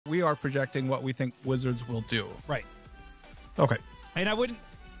we are projecting what we think Wizards will do. Right. Okay. And I wouldn't.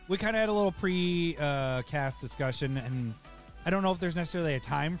 We kind of had a little pre-cast discussion, and I don't know if there's necessarily a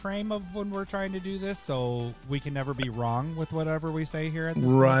time frame of when we're trying to do this, so we can never be wrong with whatever we say here at this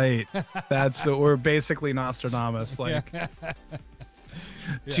Right. That's we're basically Nostradamus. Like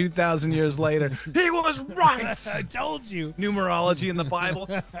 2,000 years later, he was right. I told you. Numerology in the Bible.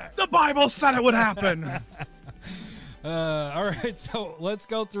 The Bible said it would happen. All right, so let's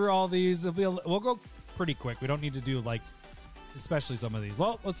go through all these. We'll go pretty quick. We don't need to do like, especially some of these.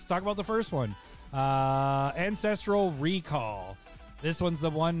 Well, let's talk about the first one. Ancestral Recall. This one's the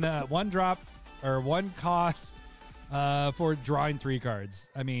one drop or one cost for drawing 3 cards.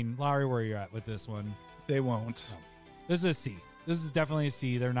 I mean, Larry, where are you at with this one? They won't. No. This is a C. This is definitely a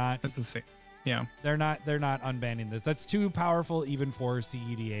C. They're not. It's a C. Yeah. They're not unbanning this. That's too powerful even for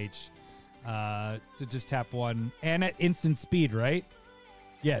CEDH to just tap 1 and at instant speed, right?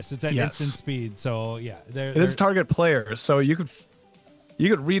 Yes, it's at instant speed. So yeah, it is target player, so you could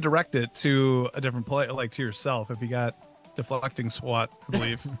redirect it to a different player, like to yourself, if you got deflecting SWAT, I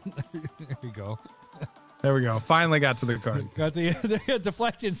believe. There you go. There we go. Finally got to the card. Got the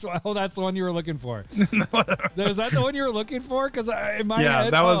deflecting SWAT. Oh, that's the one you were looking for. Is that the one you were looking for? Because in my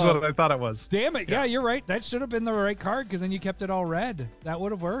head, that was what I thought it was. Damn it! Yeah, you're right. That should have been the right card, because then you kept it all red. That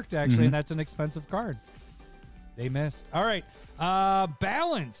would have worked actually, and that's an expensive card. They missed. All right.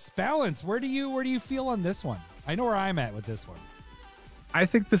 Balance. Where do you feel on this one? I know where I'm at with this one. I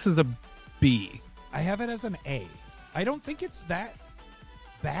think this is a B. I have it as an A. I don't think it's that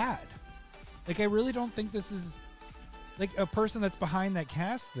bad. Like, I really don't think this is like a person that's behind that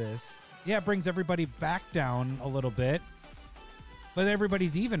cast this. Yeah, it brings everybody back down a little bit, but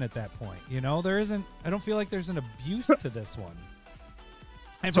everybody's even at that point. You know, I don't feel like there's an abuse to this one.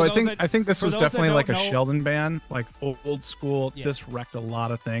 And so I think this was definitely like a Sheldon ban, like old school. Yeah. This wrecked a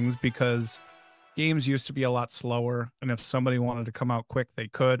lot of things because games used to be a lot slower, and if somebody wanted to come out quick, they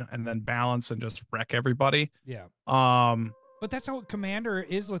could, and then balance and just wreck everybody. Yeah. But that's how Commander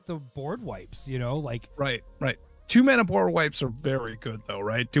is with the board wipes, you know, like right. 2-mana board wipes are very good though,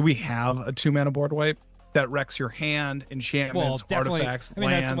 right? Do we have a 2-mana board wipe that wrecks your hand, enchantments, artifacts,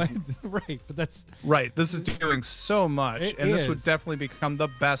 lands? Right, but that's right. This is doing so much, and this would definitely become the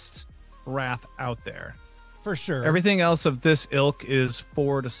best Wrath out there. For sure. Everything else of this ilk is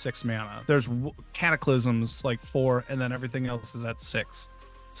 4 to 6 mana. There's Cataclysms like 4, and then everything else is at 6.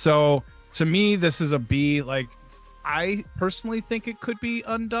 So to me, this is a B. Like, I personally think it could be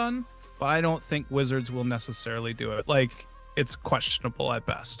undone, but I don't think Wizards will necessarily do it. Like, it's questionable at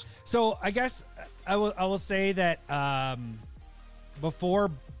best. So I guess I will say that before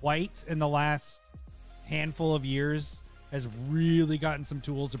White in the last handful of years has really gotten some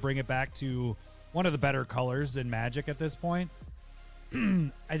tools to bring it back to one of the better colors in Magic at this point.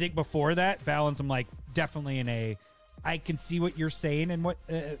 I think before that, balance, I'm like definitely an A. I can see what you're saying and what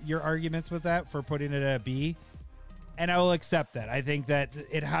your arguments with that for putting it at a B, and I will accept that. I think that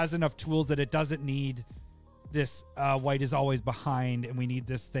it has enough tools that it doesn't need this white is always behind, and we need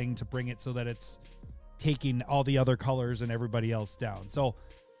this thing to bring it so that it's taking all the other colors and everybody else down. So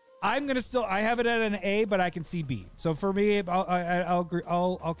I'm gonna I have it at an A, but I can see B. So for me, I'll agree.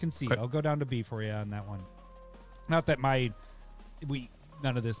 I'll concede. Okay. I'll go down to B for you on that one. Not that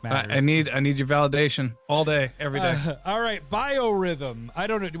none of this matters. I need your validation all day, every day. All right, Biorhythm. I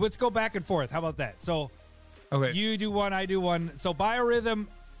don't know. Let's go back and forth. How about that? So, okay, you do one, I do one. So Biorhythm,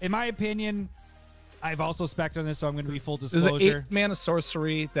 in my opinion, I've also spec'd on this, so I'm going to be full disclosure. There's an 8-mana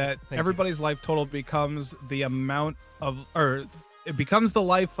sorcery that everybody's life total becomes the amount of, or it becomes the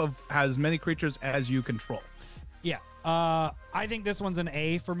life of as many creatures as you control. Yeah. I think this one's an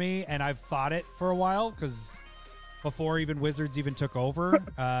A for me, and I've thought it for a while because before even Wizards even took over,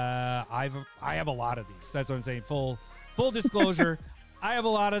 I have a lot of these. That's what I'm saying. Full disclosure. I have a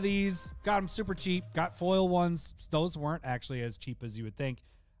lot of these. Got them super cheap. Got foil ones. Those weren't actually as cheap as you would think.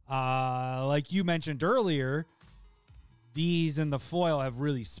 Like you mentioned earlier, these and the foil have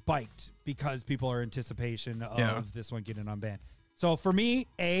really spiked because people are in anticipation of this one getting unbanned. So for me,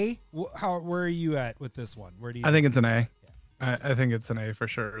 A. Where are you at with this one? Where do you? I think it's an A. Yeah, I think it's an A for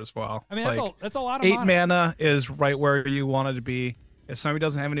sure as well. I mean, that's a lot of 8 mana is right where you want it to be. If somebody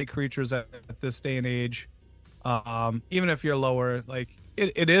doesn't have any creatures at this day and age, even if you're lower, like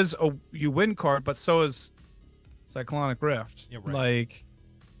it is a you win card, but so is Cyclonic Rift. Yeah, right. Like,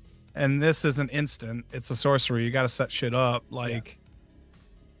 and this is an instant. It's a sorcery. You got to set shit up. Like,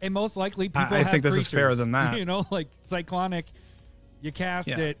 and most likely people. I think this is fairer than that. You know, like Cyclonic. You cast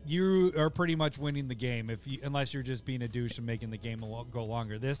it, you are pretty much winning the game unless you're just being a douche and making the game go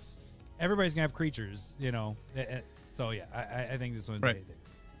longer. Everybody's gonna have creatures, you know. So yeah, I think this one's right.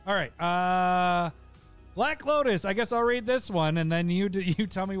 All right. Black Lotus. I guess I'll read this one, and then you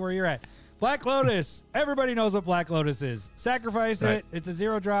tell me where you're at. Black Lotus. Everybody knows what Black Lotus is. Sacrifice it. It's a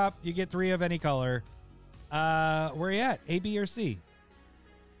 0 drop. You get 3 of any color. Where are you at? A, B, or C?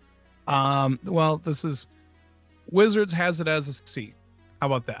 Well, this is Wizards has it as a C. How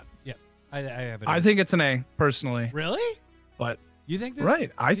about that? Yeah, I have it. I think it's an A personally. Really? But you think this?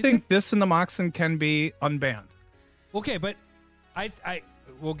 Right. I think this and the Moxen can be unbanned. Okay, but I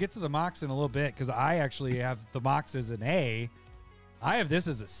we'll get to the Mox in a little bit because I actually have the Mox as an A. I have this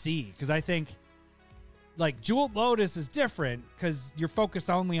as a C because I think like Jeweled Lotus is different because you're focused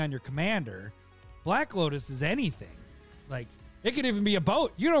only on your commander. Black Lotus is anything. Like it could even be a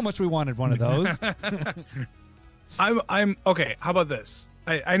boat. You know how much we wanted one of those. I'm okay. How about this?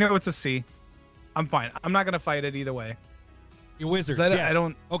 I know it's a C. I'm fine. I'm not gonna fight it either way. Your Wizards. Yes. I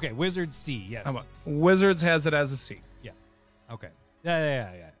don't. Okay, Wizards C. Yes. How about Wizards has it as a C. Yeah. Okay.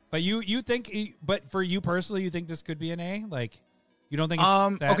 Yeah. But you think, but for you personally, you think this could be an A? Like, you don't think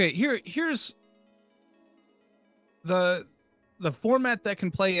it's that? Okay. Here's the format that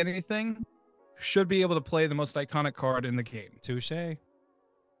can play anything should be able to play the most iconic card in the game. Touche.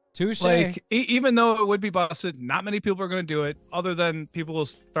 Like even though it would be busted, not many people are going to do it. Other than people will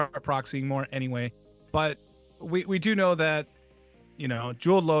start proxying more anyway. But we do know that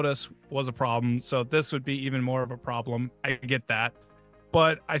Jeweled Lotus was a problem, so this would be even more of a problem. I get that,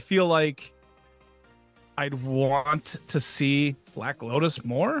 but I feel like I'd want to see Black Lotus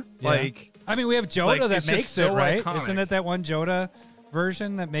more. Yeah. Like, I mean, we have Joda that makes so it, right? iconic. Isn't it that one Joda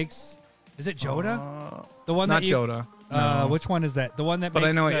version that makes? Is it Joda? The one not that you, Joda. No. Which one is that? The one that but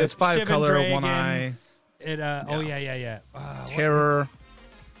makes I know it's 5 color, Dragon, 1 eye. It oh yeah. Terror.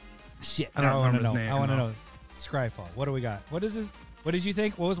 Shit. I don't remember his name. I want to know. Scryfall. What do we got? What is this? What did you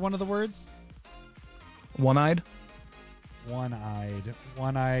think? What was one of the words? One-eyed.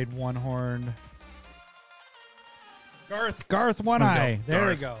 One-eyed, one-horned. Garth One-Eye. There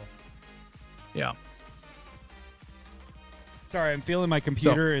we go. Yeah. Sorry, I'm feeling my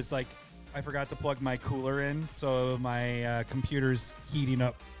computer is like, I forgot to plug my cooler in, so my computer's heating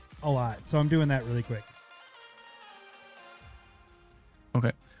up a lot. So I'm doing that really quick.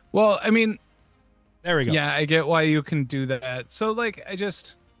 Okay. Well, I mean, there we go. Yeah, I get why you can do that. So, like,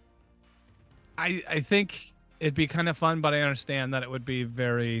 I think it'd be kind of fun, but I understand that it would be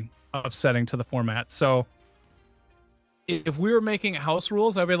very upsetting to the format. So, if we were making house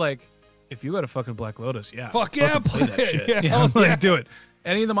rules, I'd be like, if you got a fucking Black Lotus, yeah, fuck yeah, play that shit. Yeah, like, do it.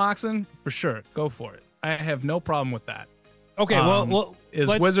 Any of the Moxen, for sure, go for it. I have no problem with that. Okay, well, is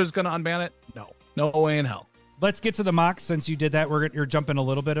Wizards gonna unban it? No way in hell. Let's get to the Mox. Since you did that, you're jumping a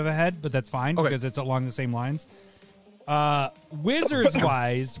little bit of ahead, but that's fine because it's along the same lines. Wizards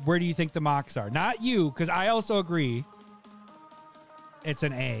wise, where do you think the Mox are? Not you, because I also agree. It's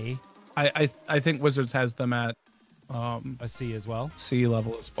an A. I think Wizards has them at a C as well. C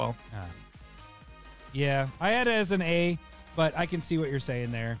level as well. Yeah, I had it as an A, but I can see what you're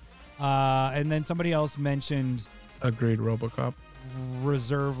saying there. And then somebody else mentioned agreed RoboCop.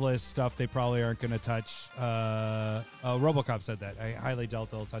 Reserve list stuff they probably aren't going to touch. RoboCop said that. I highly doubt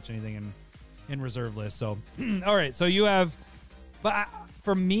they'll touch anything in reserve list. So, all right. So you have, but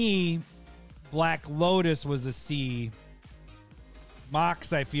for me, Black Lotus was a C.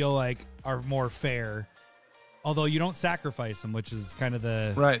 Mox, I feel like, are more fair. Although you don't sacrifice them, which is kind of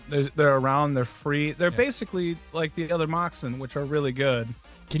the... Right. They're around. They're free. They're basically like the other Moxen, which are really good.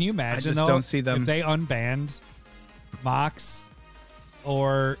 Can you imagine, I just don't see them. If they unbanned Mox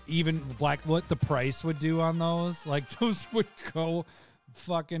or even Black, what the price would do on those? Like, those would go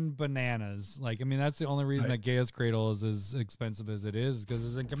fucking bananas. Like, I mean, that's the only reason that Gaia's Cradle is as expensive as it is because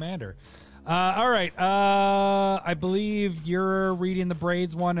it's in Commander. All right. I believe you're reading the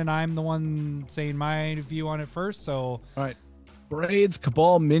Braids one, and I'm the one saying my view on it first. So, all right. Braids,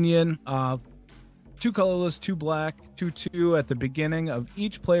 Cabal, Minion, 2 colorless, 2 black, 2/2 at the beginning of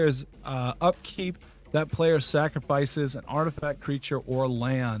each player's upkeep. That player sacrifices an artifact, creature, or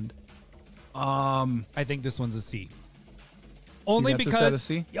land. I think this one's a C. Only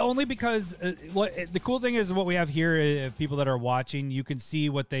because what the cool thing is what we have here. People that are watching, you can see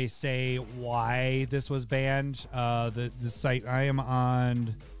what they say why this was banned. The site I am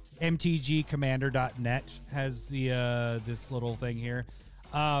on, mtgcommander.net, has the this little thing here.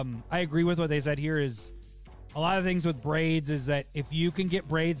 I agree with what they said here. Is a lot of things with Braids is that if you can get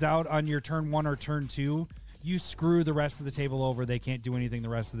Braids out on your turn 1 or turn 2, you screw the rest of the table over. They can't do anything the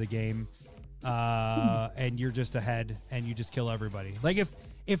rest of the game. And you're just ahead and you just kill everybody. Like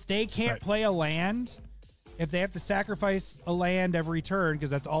if they can't play a land, if they have to sacrifice a land every turn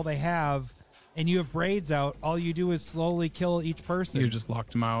because that's all they have, and you have braids out, all you do is slowly kill each person. You just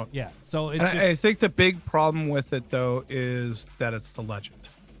locked them out. Yeah. So it's And just, I think the big problem with it though is that it's the legend.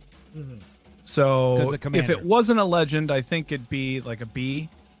 Mm-hmm. 'Cause So the commander. if it wasn't a legend, I think it'd be like a B,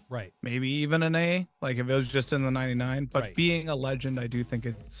 right. maybe even an A. Like if it was just in the 99. But Right. being a legend, I do think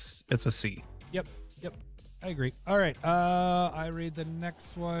it's a C. Yep. I agree. All right. I read the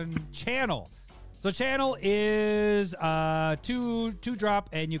next one. Channel. So channel is two drop,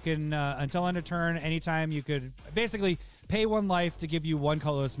 and you can until end of turn, anytime you could basically pay 1 life to give you 1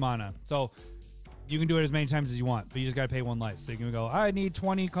 colorless mana. So you can do it as many times as you want, but you just gotta pay 1 life. So you can go, I need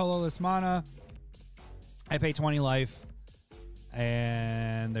 20 colorless mana. I pay 20 life,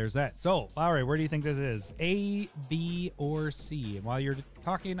 and there's that. So Lowry, where do you think this is? A, B, or C? And while you're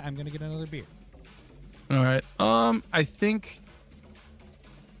talking, I'm gonna get another beer. All right. I think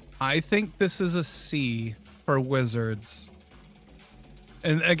this is a C for Wizards.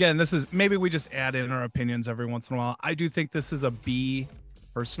 And again, this is maybe we just add in our opinions every once in a while. I do think this is a B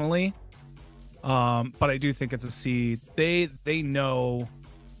personally. But I do think it's a C. They know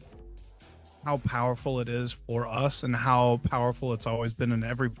how powerful it is for us and how powerful it's always been in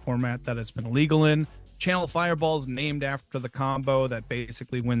every format that it's been legal in. Channel Fireball is named after the combo that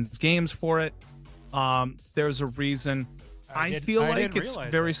basically wins games for it. There's a reason. I feel like it's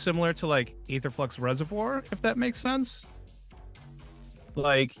very similar to like Aetherflux Reservoir, if that makes sense.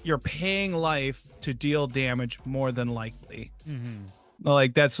 Like you're paying life to deal damage more than likely. Mm-hmm.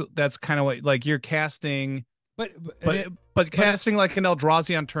 Like that's kind of what like you're casting, but casting like an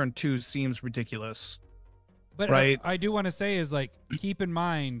Eldrazi on turn 2 seems ridiculous. But right? I do want to say is like keep in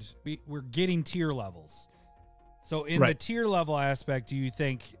mind we're getting tier levels. So in the tier level aspect, do you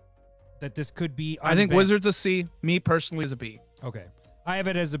think that this could be? I think Wizards a C. Me personally is a B. Okay, I have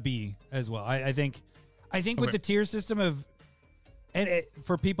it as a B as well. I think with the tier system of, and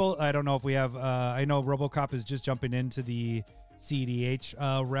for people, I don't know if we have. I know RoboCop is just jumping into the CEDH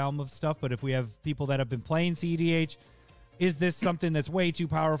realm of stuff, but if we have people that have been playing CEDH, is this something that's way too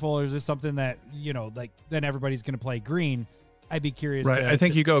powerful, or is this something that like then everybody's going to play green? I'd be curious. Right. I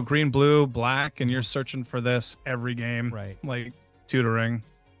think you go green, blue, black, and you're searching for this every game. Right. Like tutoring.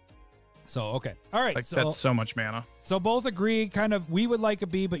 So, okay. All right. Like so that's so much mana. So both agree kind of we would like a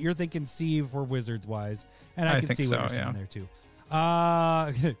B, but you're thinking C for Wizards wise. And I can see what you're saying there too.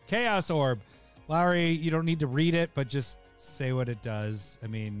 Chaos Orb. Lowry, you don't need to read it, but just say what it does. I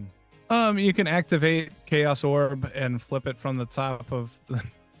mean, you can activate Chaos Orb and flip it from the top of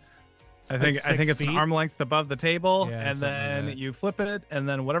I think it's an arm length above the table, and then you flip it, and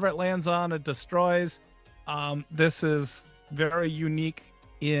then whatever it lands on, it destroys. This is very unique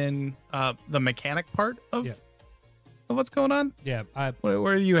in the mechanic part of what's going on. Yeah,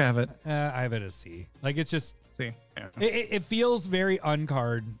 where do you have it? I have it as C. Like it's just C. Yeah. It feels very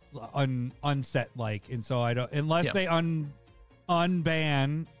unset like, and so I don't unless they unban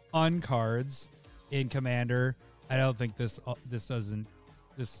uncards in Commander. I don't think this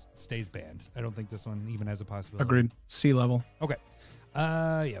stays banned. I don't think this one even has a possibility. Agreed. C level. Okay.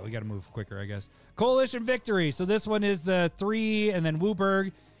 Yeah, we got to move quicker, I guess. Coalition Victory. So this one is the 3 and then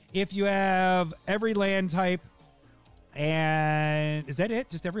Wooburg. If you have every land type, and is that it?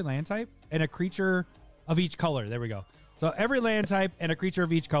 Just every land type and a creature of each color. There we go. So every land type and a creature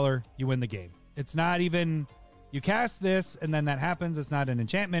of each color, you win the game. It's not even you cast this and then that happens. It's not an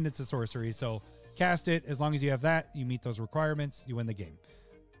enchantment. It's a sorcery. So cast it. As long as you have that, you meet those requirements, you win the game.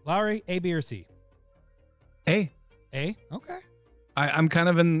 Lowry, A, B, or C? A. A? Okay. I'm kind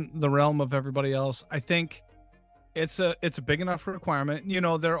of in the realm of everybody else. I think it's a big enough requirement.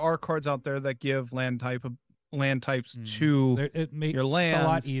 There are cards out there that give land types to your lands. It's a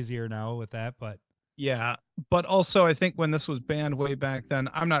lot easier now with that, but yeah. But also, I think when this was banned way back then,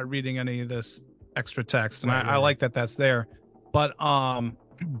 I'm not reading any of this extra text, and I like that that's there. But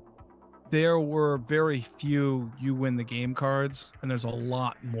there were very few you win the game cards, and there's a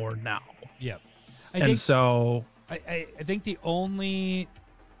lot more now. Yeah. I think the only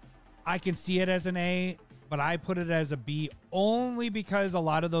I can see it as an A, but I put it as a B only because a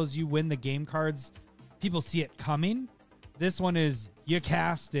lot of those you win the game cards, people see it coming. This one is you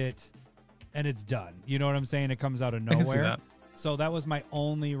cast it and it's done. You know what I'm saying? It comes out of nowhere. I can see that. So that was my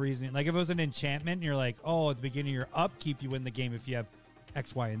only reason. Like if it was an enchantment and you're like, oh, at the beginning of your upkeep, you win the game if you have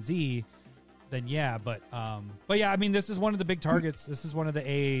X, Y, and Z, then yeah. But yeah, I mean, this is one of the big targets. This is one of the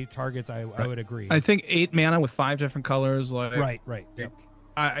A targets. I would agree. I think 8 mana with 5 different colors. Like right. Yep.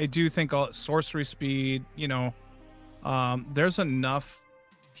 I do think all sorcery speed. There's enough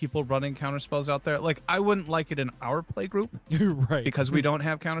people running counterspells out there. Like I wouldn't like it in our play group, right? Because we don't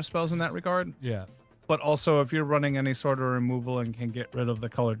have counterspells in that regard. Yeah. But also, if you're running any sort of removal and can get rid of the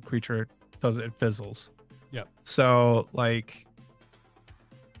colored creature, because it fizzles. Yep. So like,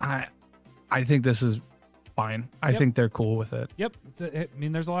 I think this is fine. I think they're cool with it. Yep. I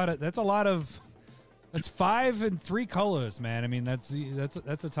mean, that's that's 5 and 3 colors, man. I mean, that's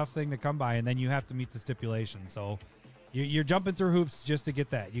a tough thing to come by, and then you have to meet the stipulation. So you're jumping through hoops just to get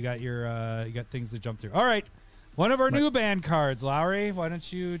that. You got you got things to jump through. All right, one of our new band cards, Lowry. Why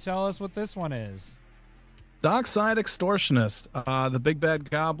don't you tell us what this one is? Dockside Extortionist, the big bad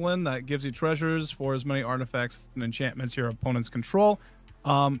goblin that gives you treasures for as many artifacts and enchantments your opponents control.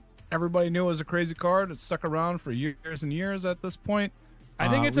 Everybody knew it was a crazy card. It stuck around for years and years at this point. I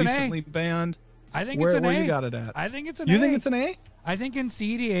think it's an A. Recently banned. I think it's an A. Where you got it at? I think it's an A. You think it's an A? I think in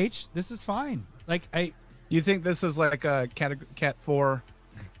CEDH, this is fine. Like, You think this is like a Cat 4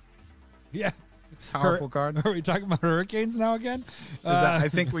 yeah, powerful card? Are we talking about hurricanes now again? I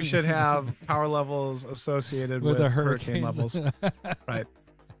think we should have power levels associated with the hurricane levels. Right.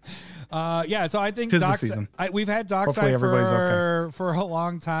 Yeah, so I think 'Tis the season. We've had Hopefully Dockside everybody's for a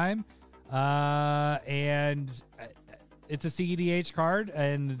long time. And it's a CEDH card,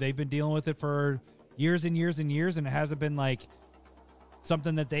 and they've been dealing with it for years and years and years, and it hasn't been like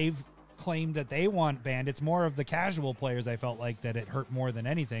something that they've claimed that they want banned. It's more of the casual players, I felt like, that it hurt more than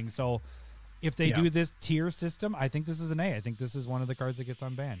anything. So if they do this tier system, I think this is an A. I think this is one of the cards that gets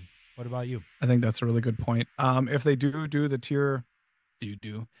unbanned. What about you? I think that's a really good point. If they do the tier,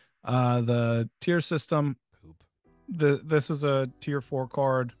 the tier system, this is a tier 4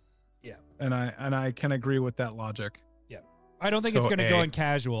 card. Yeah, and I can agree with that logic. Yeah, I don't think it's going to go in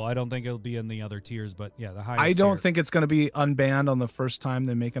casual. I don't think it'll be in the other tiers, but yeah, the highest. I don't tier. think it's going to be unbanned on the first time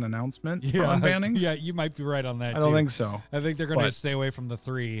they make an announcement for unbannings. Yeah, you might be right on that. I don't think so. I think they're going to stay away from the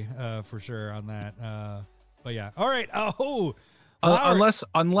 3 for sure on that. But yeah, all right.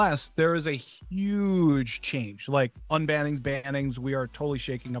 Unless there is a huge change, like unbannings, bannings, we are totally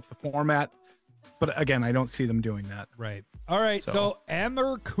shaking up the format. But again, I don't see them doing that. Right. All right. So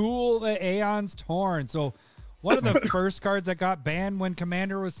Emrakul, the Aeon's Torn. So one of the first cards that got banned when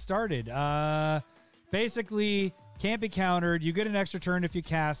Commander was started. Basically, can't be countered. You get an extra turn if you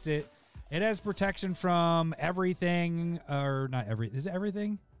cast it. It has protection from everything, or not every. Is it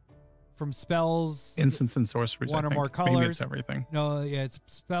everything? From spells, instants, and sorceries. One or more colors. Maybe it's everything. No, yeah, it's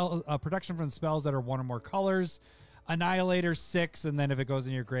protection from spells that are 1 or more colors. Annihilator 6, and then if it goes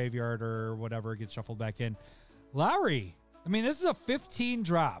in your graveyard or whatever, it gets shuffled back in. Lowry, I mean, this is a 15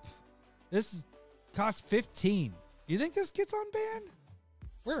 drop. This costs 15. You think this gets unbanned?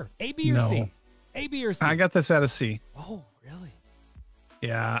 Where? A, B, or C? A, B, or C? I got this at a C. Oh, really?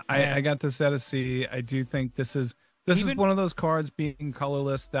 Yeah, I got this at a C. I do think this is one of those cards being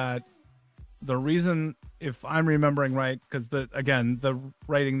colorless that the reason, if I'm remembering right, because the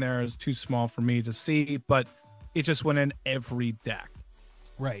writing there is too small for me to see, but it just went in every deck.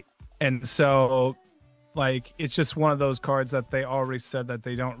 Right. And so, like, it's just one of those cards that they already said that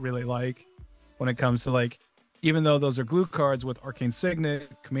they don't really like when it comes to, like, even though those are glue cards with Arcane Signet,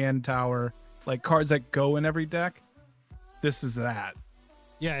 Command Tower, like cards that go in every deck, this is that.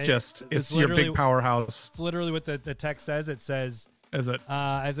 Yeah. It's your big powerhouse. It's literally what the text says. It says, is it?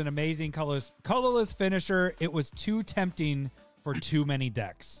 As an amazing colorless finisher, it was too tempting for too many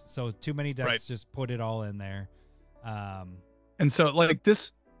decks. So too many decks just put it all in there. And so like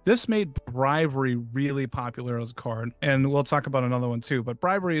this made Bribery really popular as a card, and we'll talk about another one too, but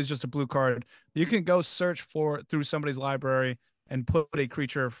Bribery is just a blue card. You can go search through somebody's library and put a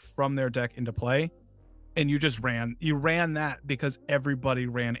creature from their deck into play, and you ran that because everybody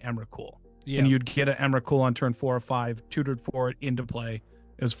ran Emrakul. And you'd get an Emrakul on turn 4 or 5, tutored for it into play.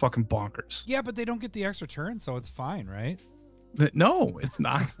 It was fucking bonkers. Yeah, but they don't get the extra turn, so it's fine, right? No, it's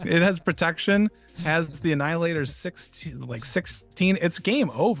not. It has protection, has the Annihilator 16. It's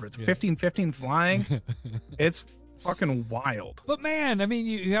game over. It's 15-15 flying. It's fucking wild. But man, I mean,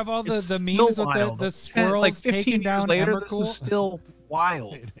 you have all the memes with the squirrels like 15 taking down later, Emrakul. This is still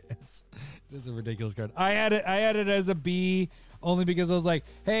wild. It is. It is a ridiculous card. I had it as a B only because I was like,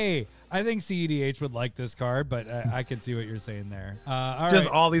 hey, I think CEDH would like this card, but I can see what you're saying there.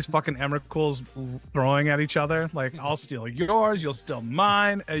 All these fucking Emrakuls throwing at each other. Like, I'll steal yours, you'll steal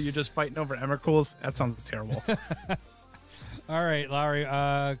mine, and you're just fighting over Emrakuls. That sounds terrible. All right, Lowry.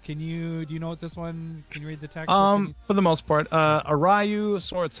 Do you know what this one? Can you read the text? For the most part, Arayu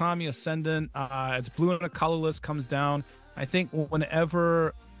Soratami Ascendant. It's blue and a colorless, comes down. I think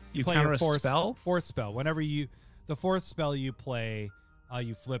whenever you play counter a fourth spell. Whenever the fourth spell you play,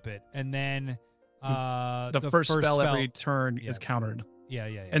 you flip it, and then the first spell every turn is countered. Yeah.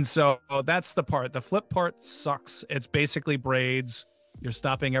 And so that's the part. The flip part sucks. It's basically braids. You're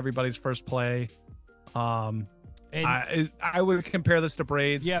stopping everybody's first play. And I would compare this to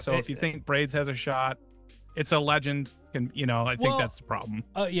Braids. Yeah, So if you think Braids has a shot, it's a legend. I think that's the problem.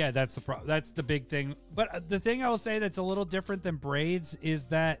 Yeah, that's the problem. That's the big thing. But the thing I will say that's a little different than Braids is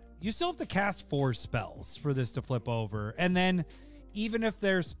that you still have to cast 4 spells for this to flip over. And then even if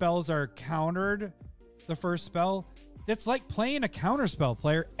their spells are countered, the first spell, that's like playing a counterspell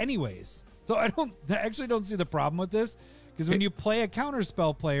player anyways. So I actually don't see the problem with this, because when you play a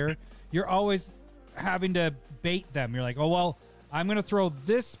counterspell player, you're always having to bait them. You're like, oh, well, I'm going to throw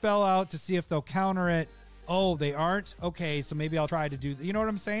this spell out to see if they'll counter it. Oh, they aren't? Okay, so maybe I'll try to do... You know what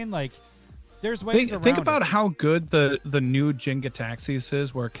I'm saying? Like, there's ways around Think about it. how good the new Jin-Gitaxias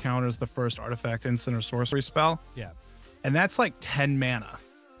is, where it counters the first artifact, instant, or sorcery spell. Yeah. And that's like 10 mana.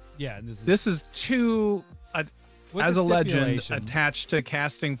 Yeah, and this is 2... With as the a legend stipulation. attached to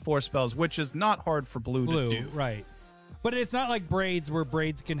casting 4 spells, which is not hard for blue to do. Right. But it's not like Braids, where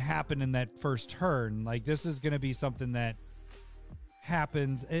Braids can happen in that first turn. Like, this is going to be something that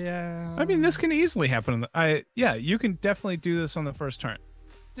happens. I mean, this can easily happen. You can definitely do this on the first turn.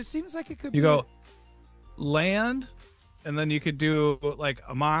 This seems like it could You be... go land, and then you could do like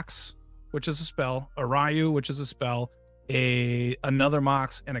a Mox, which is a spell, a Ryu, which is a spell, another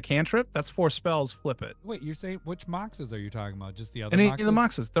Mox, and a cantrip. That's 4 spells. Flip it. Wait, you're saying which Moxes are you talking about? Just the other Any Moxes? of the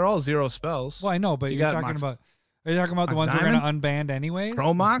Moxes. They're all 0 spells. Well, I know, but You you're got talking Mox. about... Are you talking about the Mox ones we're Diamond? going to unban anyways?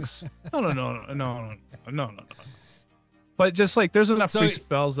 Pro Mox? No. But just like there's enough free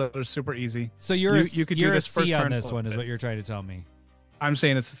spells that are super easy. So you could do this first turn on this one, is what you're trying to tell me. I'm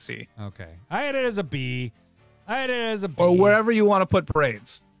saying it's a C. Okay. I had it as a B. Or wherever you want to put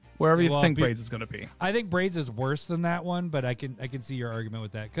Braids. Wherever you think B- Braids is going to be. I think Braids is worse than that one, but I can see your argument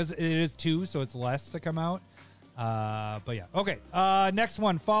with that, because it is 2, so it's less to come out. But yeah. Okay. Next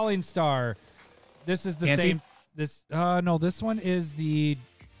one, Falling Star. This is the same. This one is the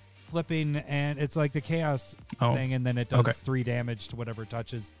flipping, and it's like the chaos thing, and then it does 3 damage to whatever it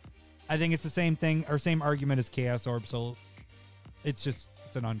touches. I think it's the same thing, or same argument as Chaos Orb, so it's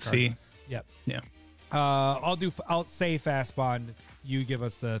an uncard. C. Yep. Yeah. I'll say Fast Bond. You give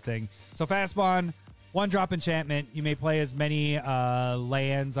us the thing. So Fast Bond, 1-drop enchantment. You may play as many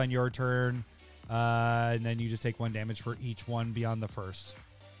lands on your turn, and then you just take 1 damage for each one beyond the first.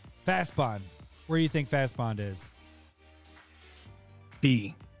 Fast Bond. Where do you think Fast Bond is?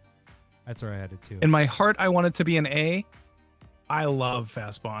 B. That's where I had it too. In my heart, I want it to be an A. I love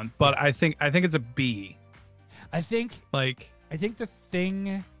Fast Bond, but I think it's a B. I think the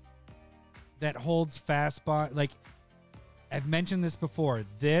thing that holds Fast Bond, like I've mentioned this before,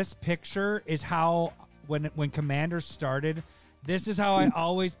 this picture is how when Commander started, this is how I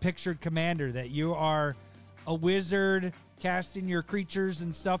always pictured Commander, that you are a wizard casting your creatures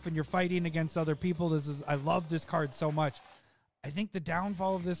and stuff, and you're fighting against other people. I love this card so much. I think the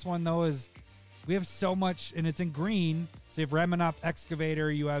downfall of this one, though, is we have so much, and it's in green. So you have Reminop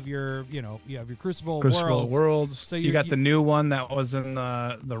Excavator, you have your Crucible Worlds. So you got the new one that was in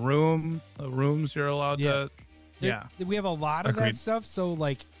the rooms you're allowed to. Yeah. We have a lot of that stuff. So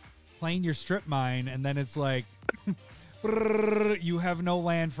like playing your Strip Mine, and then it's like you have no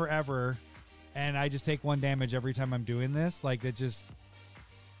land forever, and I just take 1 damage every time I'm doing this. Like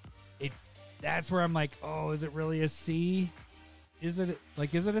that's where I'm like, oh, is it really a C? Is it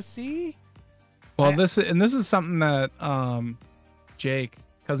a C? Well, this is something that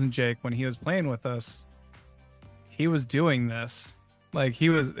cousin Jake, when he was playing with us, he was doing this. Like he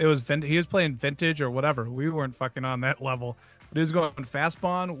was playing Vintage or whatever. We weren't fucking on that level. But he was going Fast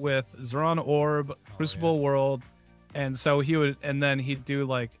Bond with Zeron Orb, Crucible World, and so he'd do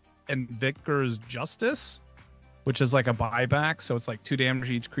like Invictor's Justice, which is like a buyback, so it's like 2 damage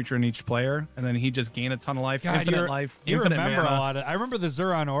each creature and each player, and then he just gain a ton of life, infinite life, infinite remember mana. a lot of. I remember the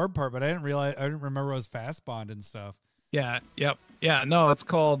Zeron Orb part, but I didn't remember it was Fast Bond and stuff. Yeah, yep, yeah. No, it's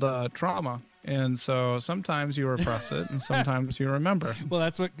called trauma, and so sometimes you repress it, and sometimes you remember. Well,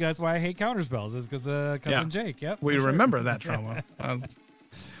 that's why I hate counterspells, is because cousin Jake. Yep, we remember that trauma.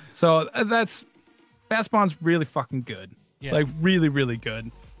 So that's Fast Bond's really fucking good. Yeah. Like really, really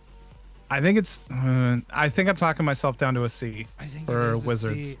good. I think it's. I think I'm talking myself down to a C for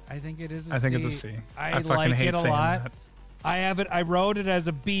Wizards. I think it is. I think it's a C. I fucking like hate it a saying lot. that. I have it. I wrote it as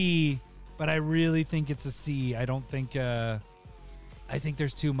a B, but I really think it's a C. I don't think. I think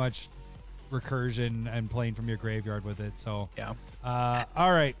there's too much recursion and playing from your graveyard with it. So yeah.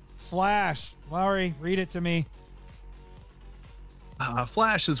 All right, Flash. Lowry, read it to me.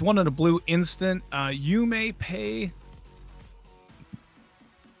 Flash is 1 in a blue instant. You may pay.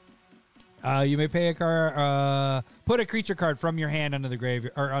 You may pay a card. Put a creature card from your hand onto the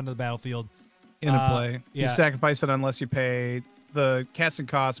graveyard or onto the battlefield. Into play. Yeah. You sacrifice it unless you pay the casting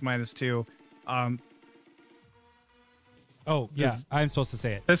cost -2. Oh, yeah. I'm supposed to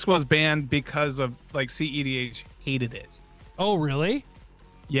say it. This was banned because of like CEDH hated it. Oh, really?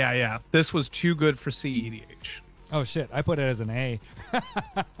 Yeah. This was too good for CEDH. Oh, shit. I put it as an A.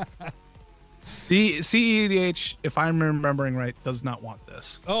 The CEDH, if I'm remembering right, does not want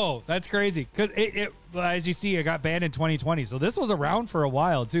this. Oh, that's crazy. Because it, as you see, it got banned in 2020. So this was around for a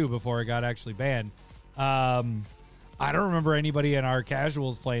while, too, before it got actually banned. I don't remember anybody in our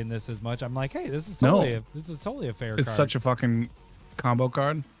casuals playing this as much. I'm like, hey, this is totally a fair card. It's such a fucking combo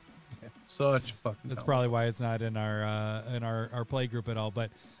card. Yeah. Such a fucking That's probably why it's not in our play group at all. But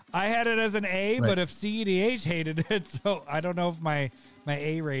I had it as an A, right. But if CEDH hated it, so I don't know if my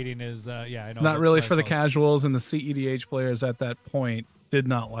A rating is I know it's not really for the casuals, and the CEDH players at that point did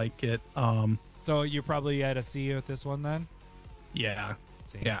not like it. So you probably had a C with this one then? Yeah.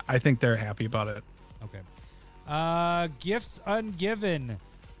 C. Yeah, I think they're happy about it. Okay. Gifts Ungiven.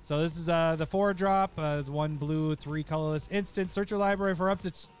 So this is the 4-drop, 1 blue, 3 colorless instant. Search your library for up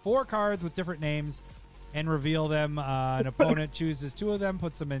to 4 cards with different names and reveal them. An opponent chooses 2 of them,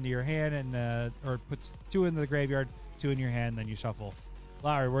 puts them into your hand, and or puts 2 into the graveyard, 2 in your hand, then you shuffle.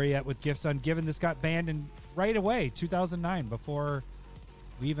 Lowry, where are you at with Gifts Ungiven? This got banned in right away, 2009, before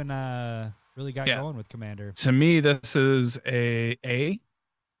we even really got going with Commander. To me, this is a A.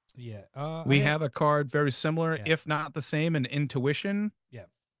 Yeah. We have a card very similar, if not the same, in Intuition. Yeah.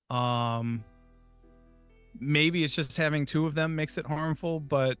 Maybe it's just having 2 of them makes it harmful,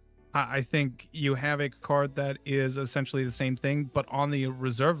 but I think you have a card that is essentially the same thing, but on the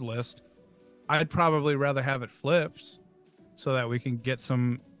reserve list. I'd probably rather have it flipped so that we can get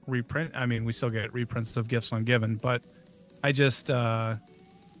some reprint. I mean, we still get reprints of Gifts Ungiven, but I just I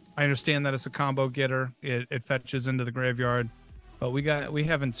understand that it's a combo getter. It fetches into the graveyard. But we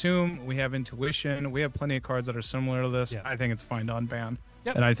have Entomb, we have Intuition, we have plenty of cards that are similar to this. Yeah. I think it's fine to unban.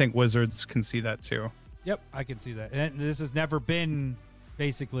 Yep. And I think Wizards can see that too. Yep, I can see that. And this has never been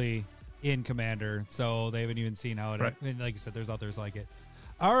basically in Commander, so they haven't even seen how it. Right. And like you said, there's others like it.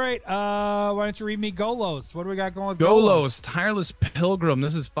 All right, why don't you read me Golos? What do we got going with Golos, Tireless Pilgrim.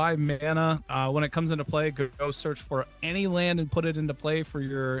 This is 5 mana. When it comes into play, go search for any land and put it into play for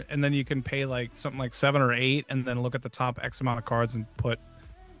your, and then you can pay like something like 7 or 8, and then look at the top X amount of cards and put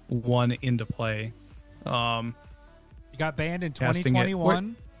 1 into play. You got banned in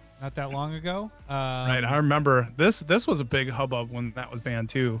 2021, not that long ago. Right, I remember this. This was a big hubbub when that was banned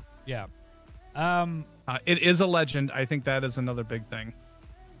too. Yeah. It is a legend. I think that is another big thing.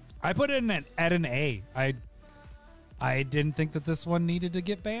 I put it at an A. I didn't think that this one needed to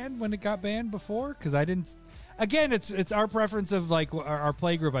get banned when it got banned before, because I didn't. Again, it's our preference of like our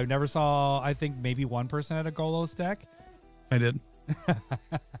play group. I never saw. I think maybe one person had a Golos deck. I did,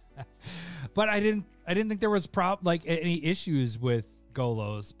 but I didn't think there was any issues with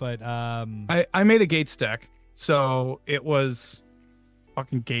Golos. But I made a Gates deck, so it was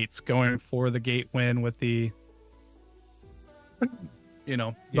fucking Gates going for the gate win with the.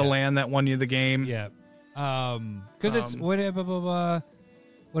 The land that won you the game. Yeah. Because it's what is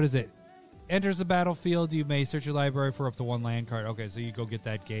it? Enters the battlefield, you may search your library for up to 1 land card. Okay, so you go get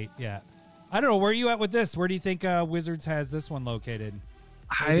that gate. Yeah. I don't know. Where are you at with this? Where do you think Wizards has this one located?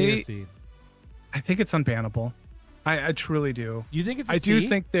 I think it's unbannable. I truly do. You think it's a I C? do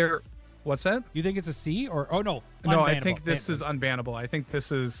think they're. What's that? You think it's a C or no? No, I think this is unbannable. I think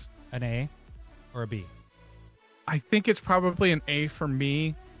this is an A or a B. I think it's probably an A for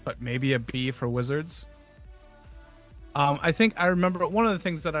me, but maybe a B for Wizards. I think I remember one of the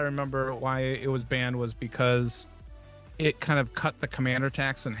things that I remember why it was banned was because it kind of cut the commander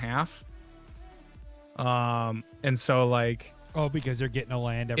tax in half. And so like because you're getting a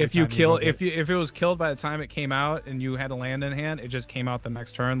land every if you time kill if it was killed by the time it came out and you had a land in hand, it just came out the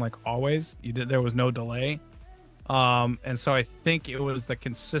next turn like always. There was no delay. And so I think it was the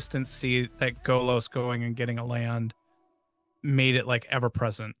consistency that Golos going and getting a land made it like ever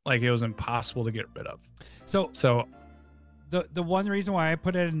present, like it was impossible to get rid of. So the one reason why I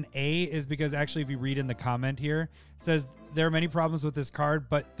put it an A is because actually if you read in the comment here, it says there are many problems with this card,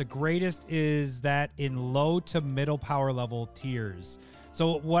 but the greatest is that in low to middle power level tiers.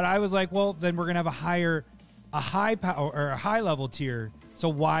 So what I was like, well, then we're gonna have a high power or a high level tier. So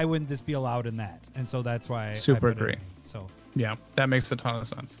why wouldn't this be allowed in that? And so that's why super I agree. So yeah, that makes a ton of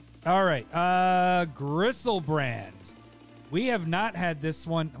sense. All right, Gristlebrand. We have not had this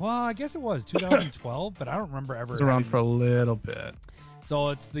one. Well, I guess it was 2012, but I don't remember ever. It's around for a little bit. So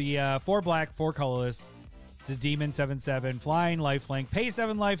it's the 4 black, 4 colorless. It's a demon 7/7, flying, lifelink, pay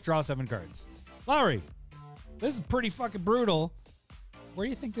 7 life, draw 7 cards. Lowry, this is pretty fucking brutal. Where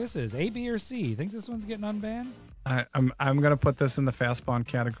do you think this is? A, B, or C? You think this one's getting unbanned? I'm gonna put this in the fast spawn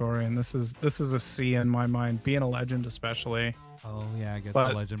category, and this is a C in my mind. Being a legend, especially. Oh yeah, I guess But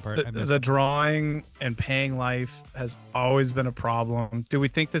the legend part. the drawing and paying life has always been a problem. Do we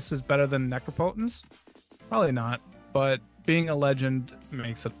think this is better than Necropotence? Probably not. But being a legend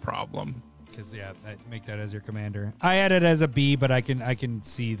makes it a problem. Because I make that as your commander. I had it as a B, but I can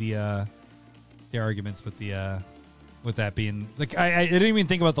see the arguments with that being like I didn't even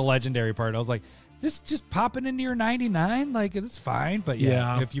think about the legendary part. I was like, this just popping into your 99, like it's fine. But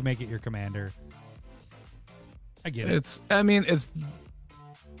yeah, if you make it your commander, I get it.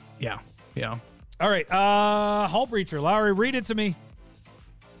 Yeah. All right, Hull Breacher, Lowry, read it to me,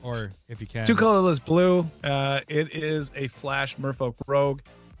 or if you can. 2 colorless blue. It is a flash Merfolk rogue,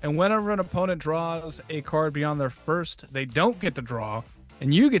 and whenever an opponent draws a card beyond their first, they don't get to draw,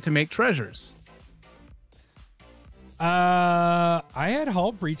 and you get to make treasures. I had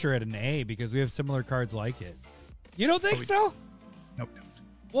Hull Breacher at an A because we have similar cards like it. You don't think so? Nope.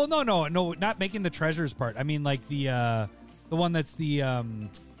 Well, no, not making the treasures part. I mean, like the one that's the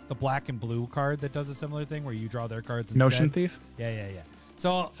black and blue card that does a similar thing where you draw their cards instead. Notion Thief? Yeah.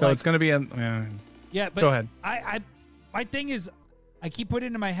 So it's going to be yeah, but go ahead. My thing is, I keep putting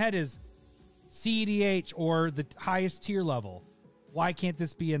into my head is CEDH or the highest tier level. Why can't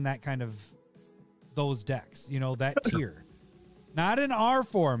this be in that kind of those decks? You know, that tier. Not in our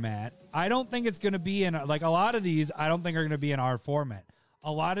format. I don't think it's going to be in, like, a lot of these I don't think are going to be in our format.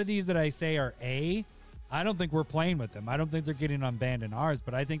 A lot of these that I say are A, I don't think we're playing with them. I don't think they're getting unbanned in ours,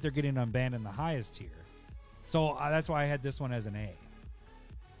 but I think they're getting unbanned in the highest tier. So that's why I had this one as an A.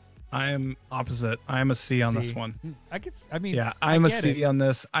 I am opposite. I am a C on this one. I'm a C on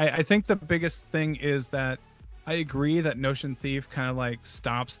this. I think the biggest thing is that I agree that Notion Thief kind of like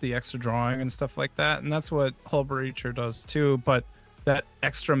stops the extra drawing and stuff like that, and that's what Hull Breacher does too. But that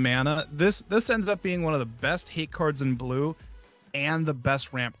extra mana, this ends up being one of the best hate cards in blue, and the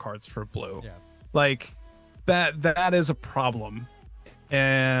best ramp cards for blue. Yeah. Like that is a problem,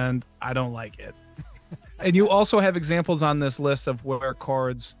 and I don't like it. And you also have examples on this list of where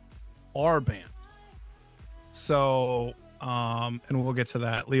cards are banned. So, and we'll get to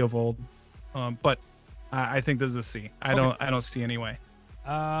that, Leovold. But I think this is a C. I don't see anyway.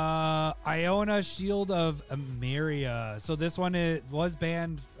 Iona, Shield of Emeria. So this one, it was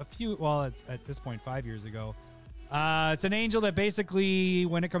banned it's at this point 5 years ago. It's an angel that basically,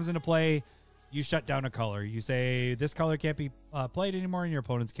 when it comes into play, you shut down a color. You say this color can't be played anymore, and your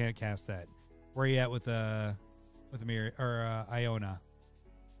opponents can't cast that. Where are you at with Emeria or Iona?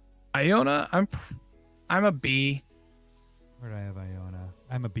 Iona, I'm a B. Where do I have Iona?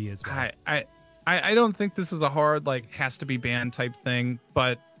 I'm a B as well. I don't think this is a hard, like, has to be banned type thing,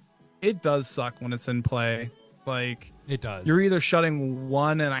 but it does suck when it's in play. Like, it does. You're either shutting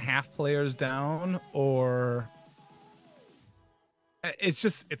 1.5 players down, or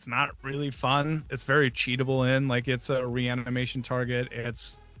it's not really fun. It's very cheatable in, like, it's a reanimation target.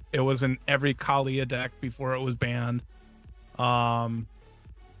 It was in every Kalia deck before it was banned.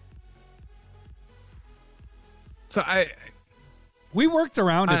 So we worked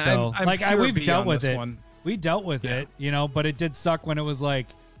around it though. We've dealt with it. One. We dealt with it, but it did suck when it was like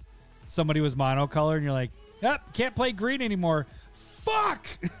somebody was monocolor and you're like, yep, can't play green anymore. Fuck.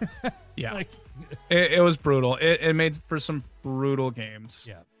 Yeah. It was brutal. It made for some brutal games.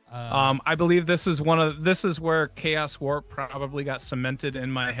 Yeah. I believe this is where Chaos Warp probably got cemented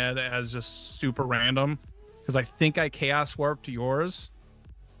in my head as just super random, because I think I Chaos Warped yours,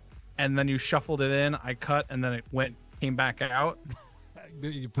 and then you shuffled it in. I cut, and then it came back out.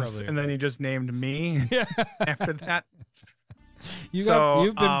 And then you just named me after that.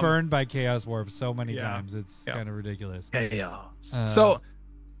 You've been burned by Chaos Warp so many times. It's kind of ridiculous. So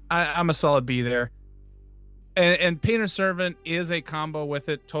I'm a solid B there. And Painter Servant is a combo with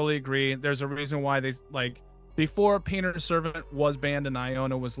it. Totally agree. There's a reason why they, like, before Painter Servant was banned and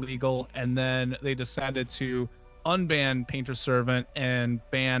Iona was legal, and then they decided to unban Painter Servant and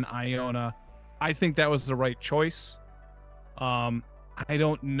ban Iona. I think that was the right choice. I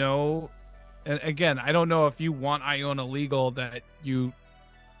don't know. And again, I don't know if you want Iona legal that you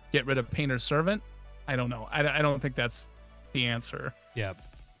get rid of Painter Servant. I don't know. I don't think that's the answer. Yep.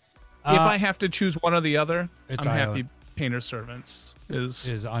 If I have to choose one or the other, I'm Iona. happy Painter Servants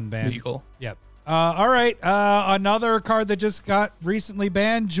is unbanned. legal. Yep. All right. Another card that just got recently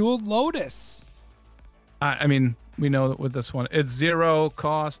banned, Jeweled Lotus. I mean, we know that with this one, it's 0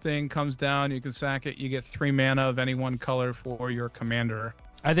 costing, comes down, you can sack it, you get 3 mana of any one color for your commander.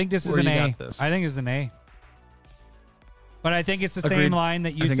 I think this is an A. I think it's an A. But I think it's the same line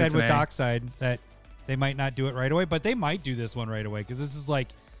that you said with Dockside, that they might not do it right away, but they might do this one right away, because this is like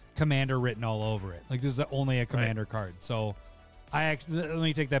commander written all over it. Like this is only a commander card. So let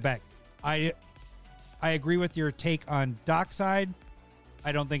me take that back. I agree with your take on Dockside.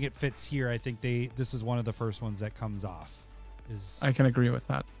 I don't think it fits here. I think this is one of the first ones that comes off. I can agree with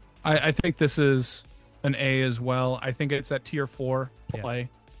that. I think this is an A as well. I think it's at tier 4 play. Yeah.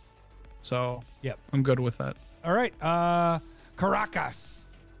 So yep, I'm good with that. All right. Caracas.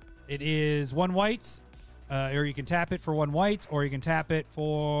 It is 1 white, or you can tap it for 1 white, or you can tap it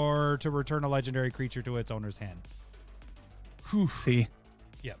to return a legendary creature to its owner's hand. Whew. C.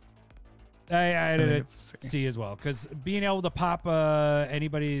 Yep. I did it C as well, because being able to pop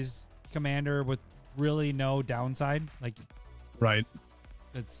anybody's commander with really no downside, like right,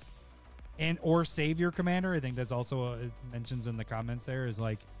 or save your commander. I think that's also it mentions in the comments there is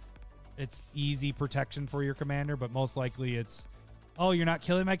like it's easy protection for your commander, but most likely it's, oh, you're not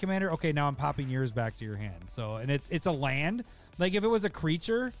killing my commander. Okay, now I'm popping yours back to your hand. So, and it's a land. Like if it was a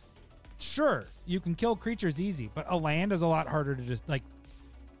creature, sure, you can kill creatures easy, but a land is a lot harder to just like.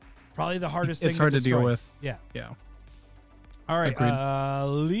 Probably the hardest thing. It's hard to deal with. Yeah. Yeah. All right.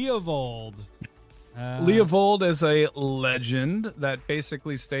 Leovold. Leovold is a legend that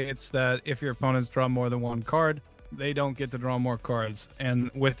basically states that if your opponents draw more than 1 card, they don't get to draw more cards.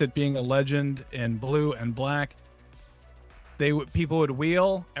 And with it being a legend in blue and black, people would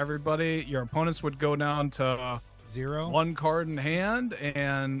wheel everybody. Your opponents would go down to 0, 1 card in hand,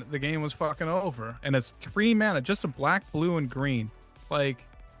 and the game was fucking over. And it's 3 mana, just a black, blue, and green. Like.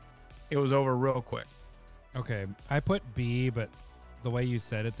 It was over real quick. Okay, I put B, but the way you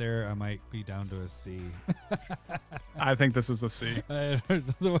said it there, I might be down to a C. I think this is a C.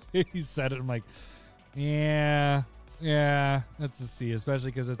 The way you said it, I'm like, yeah, that's a C,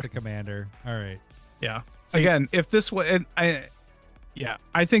 especially because it's a commander. All right. Yeah. C. Again, if this was, I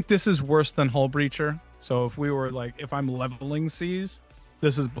think this is worse than Hull Breacher. So if we were like, if I'm leveling C's,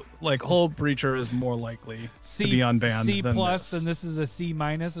 this is like Hull Breacher is more likely to be unbanned. C than plus, this. and this is a C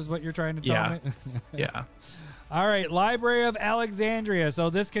minus, is what you're trying to tell me. Yeah. All right, Library of Alexandria. So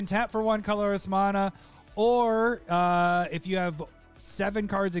this can tap for 1 colorless mana, or if you have 7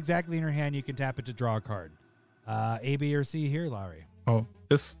 cards exactly in your hand, you can tap it to draw a card. A, B, or C here, Larry? Oh,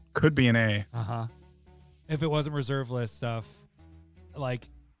 this could be an A. If it wasn't reserve list stuff, like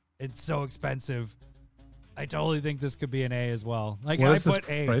it's so expensive. I totally think this could be an A as well. Like what I is put this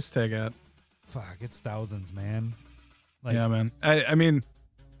A. price tag at? Fuck, it's thousands, man. Like, yeah, man. I mean,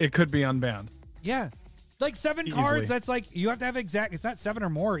 it could be unbanned. Yeah, like 7 Easily. cards. That's like you have to have exact. It's not 7 or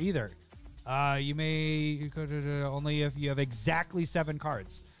more either. You could only if you have exactly 7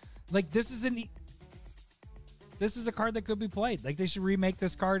 cards. Like this is a card that could be played. Like they should remake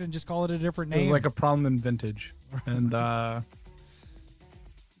this card and just call it a different name. It's like a problem in Vintage, and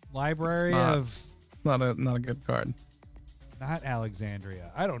Library not, of not a good card. Not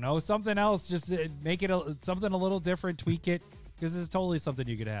Alexandria. I don't know, something else. Just make it something a little different. Tweak it because it's totally something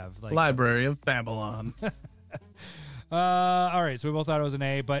you could have. Like Library of Babylon. All right, so we both thought it was an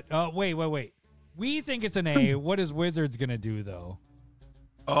A, but wait. We think it's an A. What is Wizards gonna do though?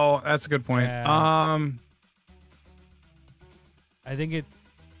 Oh, that's a good point. I think it.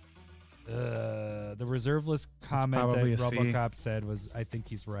 The reserve list comment that RoboCop said was, I think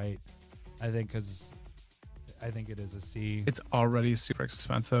he's right. I think it is a C. It's already super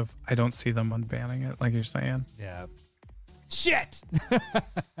expensive. I don't see them unbanning it, like you're saying. Yeah. Shit.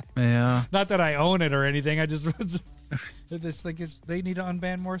 Yeah. Not that I own it or anything. I just think they need to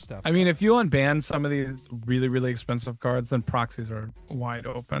unban more stuff. I mean, if you unban some of these really, really expensive cards, then proxies are wide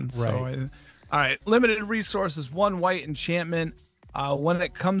open. Right. So, all right. Limited resources, 1 white enchantment. When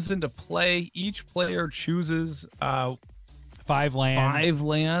it comes into play, each player chooses 5 lands. 5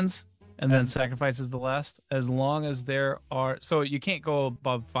 lands. And then sacrifices the last, as long as there are. So you can't go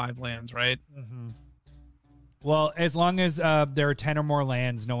above 5 lands, right? Mm-hmm. Well, as long as there are 10 or more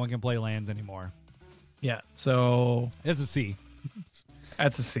lands, no one can play lands anymore. Yeah. So it's a C.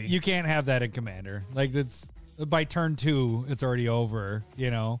 That's a C. You can't have that in Commander. Like that's by turn 2, it's already over.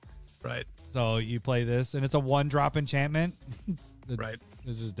 You know. Right. So you play this, and it's a 1-drop enchantment. Right.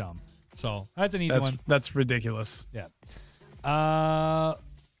 This is dumb. So that's an easy one. That's ridiculous. Yeah.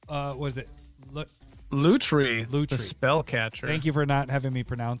 Was it Lutri, the spellcatcher. Thank you for not having me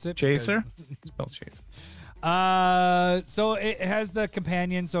pronounce it. Chaser? Spell chaser. So it has the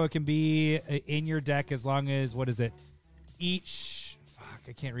companion, so it can be in your deck as long as, what is it? I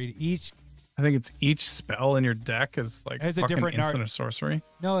can't read it. I think it's each spell in your deck is like has a different instant or sorcery.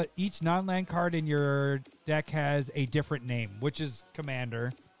 No, each non-land card in your deck has a different name, which is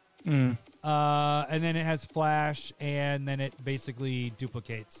commander. And then it has flash, and then it basically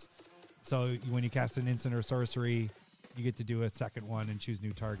duplicates. So when you cast an instant or sorcery, you get to do a second one and choose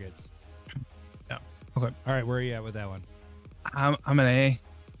new targets. Yeah. Okay. All right, where are you at with that one? I'm an A.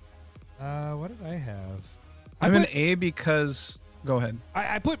 What did I have? I'm an A because go ahead.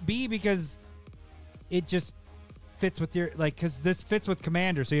 I put B because it just fits with your because this fits with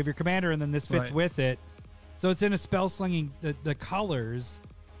commander. So you have your commander, and then this fits with it. So it's in a spell slinging the colors,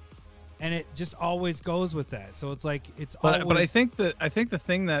 and it just always goes with that. So it's like it's. But I think the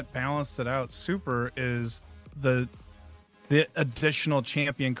thing that balanced it out super is the additional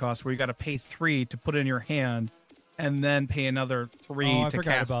champion cost where you got to pay 3 to put in your hand, and then pay another 3 to cast. I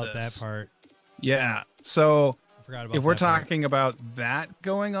forgot about that part. Yeah. So if we're talking part. about that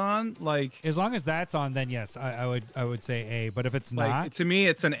going on, like as long as that's on, then yes, I would say A. But if it's not, to me,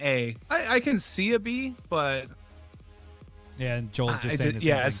 it's an A. I can see a B, but yeah, and Joel's just saying the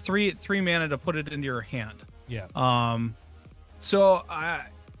same thing. It's three mana to put it into your hand. Yeah. So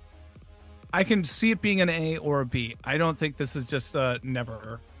I can see it being an A or a B. I don't think this is just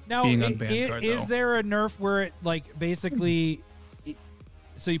never being unbanned card. Is there a nerf where it like basically,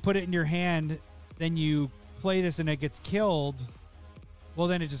 so you put it in your hand, then you play this and it gets killed? Well,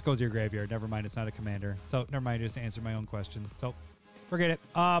 then it just goes to your graveyard. Never mind, it's not a commander. So never mind, I just answered my own question. So forget it.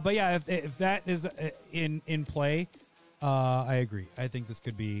 But yeah, if that is in play, I agree. I think this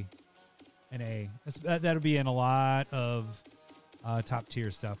could be an A. That'll be in a lot of top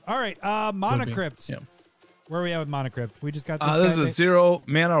tier stuff. All right, Monocrypt. Yeah. Where are we at with Monocrypt? We just got this. This is a 0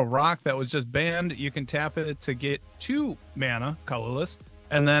 mana rock that was just banned. You can tap it to get 2 mana, colorless,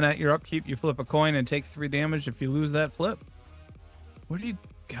 and then at your upkeep, you flip a coin and take 3 damage if you lose that flip. Where do you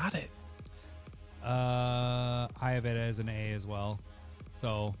got it? I have it as an A as well.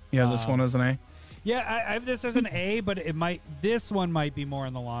 So yeah, this one is an A. Yeah, I have this as an A, but this one might be more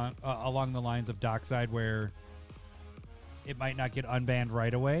in the along the lines of Dockside, where it might not get unbanned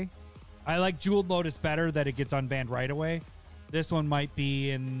right away. I like Jeweled Lotus better, that it gets unbanned right away. This one might be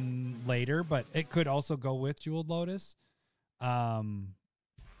in later, but it could also go with Jeweled Lotus.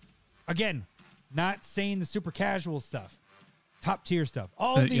 Again, not saying the super casual stuff, top tier stuff.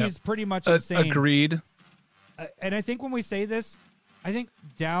 All of these pretty much the same. Agreed. And I think when we say this, I think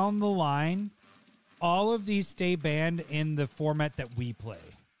down the line, all of these stay banned in the format that we play,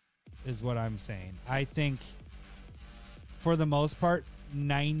 is what I'm saying. I think for the most part,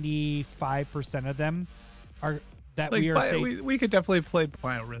 95% of them are that like we are saying. We could definitely play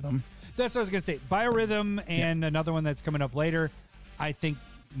Biorhythm. That's what I was going to say. Biorhythm and another one that's coming up later, I think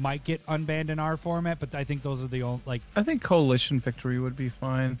might get unbanned in our format, but I think those are the only, like, I think Coalition Victory would be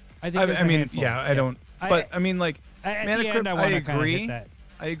fine. I think I mean, I don't, but I mean, like, Monocrypt, I agree.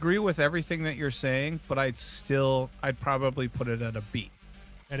 I agree with everything that you're saying, but I'd probably put it at a B.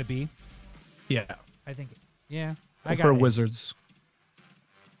 At a B? Yeah. I think, yeah. I got for Wizards.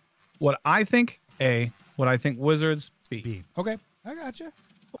 What I think, A. What I think, Wizards, B. B. Okay, I gotcha.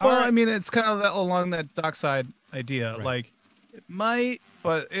 Well, right. I mean, it's kind of along that Dockside idea. Right. Like, it might,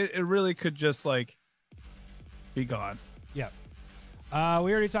 but it really could just, like, be gone. Yeah.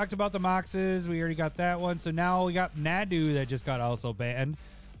 We already talked about the Moxes. We already got that one. So now we got Nadu that just got also banned.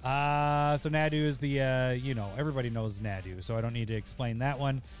 So Nadu is the, everybody knows Nadu, so I don't need to explain that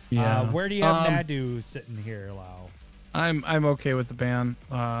one. Yeah. Where do you have Nadu sitting here, Lau? I'm okay with the ban.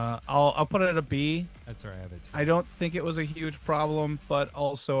 I'll put it at a B. That's where I have it. I don't think it was a huge problem, but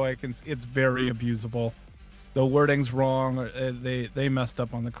also it's very abusable. The wording's wrong. They messed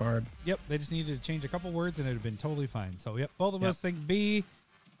up on the card. Yep, they just needed to change a couple words and it'd have been totally fine. So yep, both of us think B.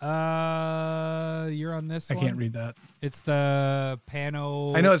 You're on this one. I can't read that. It's the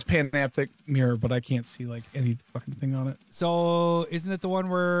Pano. I know it's Panoptic Mirror, but I can't see like any fucking thing on it. So isn't it the one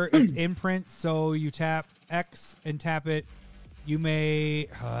where it's imprint? So you tap X and tap it. You may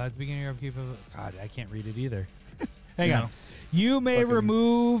at the beginning of your upkeep. God, I can't read it either. Hang on. You may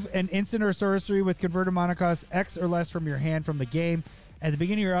remove an instant or sorcery with converted mana cost X or less from your hand from the game. At the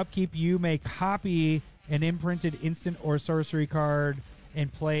beginning of your upkeep, you may copy an imprinted instant or sorcery card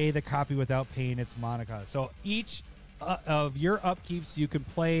and play the copy without paying its mana cost. So each of your upkeeps, you can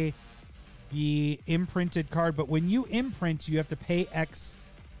play the imprinted card, but when you imprint, you have to pay X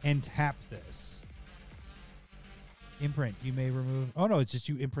and tap this. Imprint. You may remove. Oh no, it's just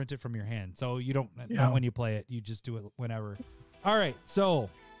you imprint it from your hand. So you don't. Yeah. Not when you play it. You just do it whenever. All right. So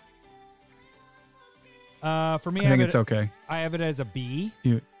for me, I think it's okay. I have it as a B.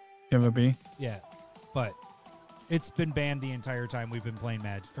 You have a B? Yeah, but it's been banned the entire time we've been playing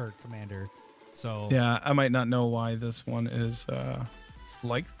Commander. So yeah, I might not know why this one is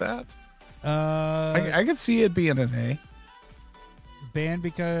like that. I could see it being an A. Banned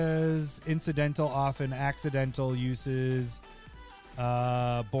because incidental, often accidental uses,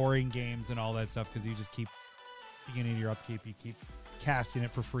 boring games and all that stuff, because you just keep beginning of your upkeep. You keep casting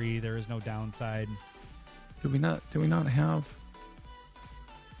it for free. There is no downside. Do we not have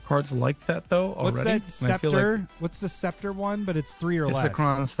cards like that though already? What's that scepter? What's the scepter one? But it's 3 or less.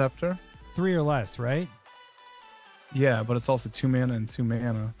 Isokron Scepter. 3 or less, right? Yeah, but it's also 2 mana and 2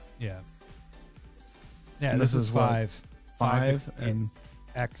 mana. Yeah. Yeah, And this is what, 5. 5 and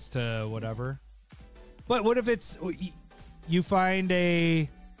X to whatever. But what if it's you find a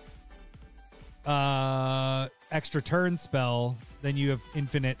extra turn spell, then you have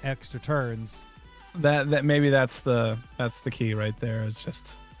infinite extra turns. that maybe that's the key right there. It's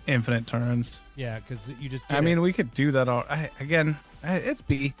just infinite turns. Yeah, because you just. I mean, we could do that all. It's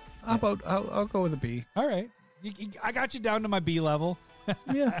B. I'll go with a B. All right, I got you down to my B level.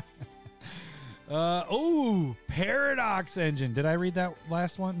 Yeah. Paradox Engine. Did I read that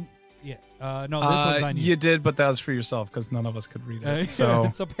last one? Yeah. No, this one's on you. You did, but that was for yourself because none of us could read it.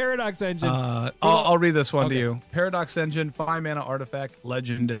 So Paradox Engine. I'll read this one to you. Paradox Engine, 5 mana artifact,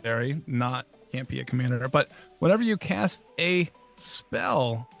 legendary. Can't be a commander. But whenever you cast a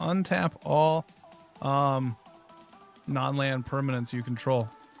spell, untap all non-land permanents you control.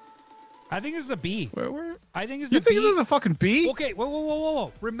 I think this is a B. I think it's you a think B. this is a fucking B? Okay,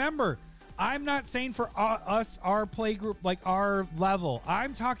 whoa. Remember, I'm not saying for us, our play group, like our level.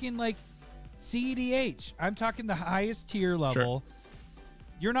 I'm talking like CEDH. I'm talking the highest tier level. Sure.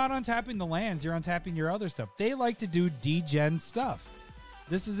 You're not untapping the lands. You're untapping your other stuff. They like to do D-Gen stuff.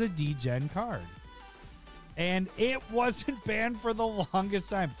 This is a D-Gen card. And it wasn't banned for the longest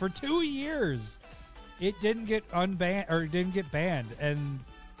time. For 2 years, it didn't get unbanned or it didn't get banned. And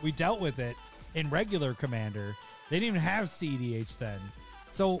we dealt with it in regular Commander. They didn't even have CEDH then.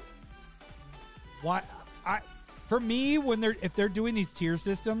 So for me, if they're doing these tier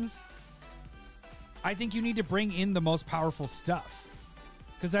systems, I think you need to bring in the most powerful stuff.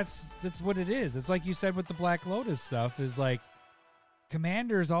 Because that's what it is. It's like you said with the Black Lotus stuff, is like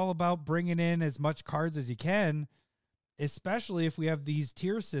Commander is all about bringing in as much cards as you can, especially if we have these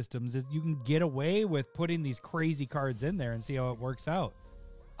tier systems. Is you can get away with putting these crazy cards in there and see how it works out.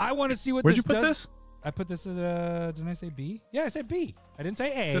 I want to see what Where'd this you put does. this? I put this as didn't I say B? Yeah, I said B. I didn't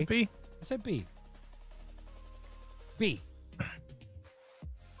say A. Said B? I said B. B.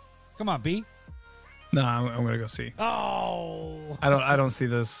 Come on, B. No, I'm gonna go C. Oh, I don't see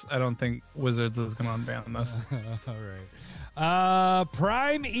this. I don't think Wizards is gonna unban this. All right.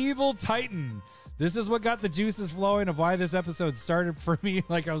 Primeval Titan. This is what got the juices flowing of why this episode started for me.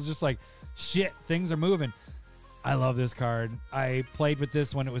 Like I was just like, shit, things are moving. I love this card. I played with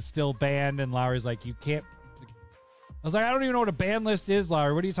this when it was still banned, and Lowry's like, you can't. I was like, I don't even know what a ban list is,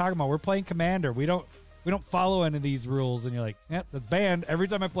 Lowry. What are you talking about? We're playing Commander. We don't follow any of these rules. And you're like, yeah, that's banned. Every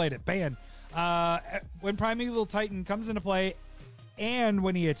time I played it, banned. When Primeval Titan comes into play, and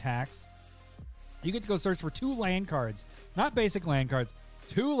when he attacks, you get to go search for 2 land cards, not basic land cards,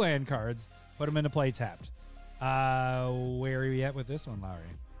 2 land cards. Put them into play tapped. Where are you at with this one, Lowry?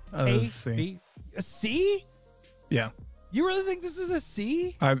 A, C. B, a C? Yeah. You really think this is a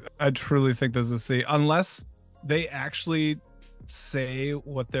C? I truly think this is a C, unless they actually say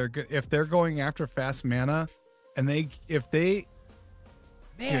what if they're going after fast mana, and you think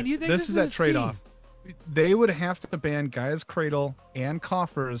this is that trade-off? They would have to ban Gaia's Cradle and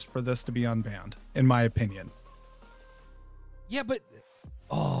Coffers for this to be unbanned, in my opinion. Yeah, but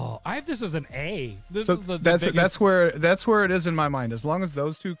I have this as an A. That's where it is in my mind. As long as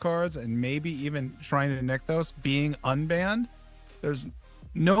those 2 cards and maybe even trying to Nykthos being unbanned, there's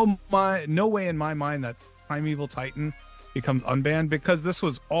no way in my mind that Primeval Titan becomes unbanned, because this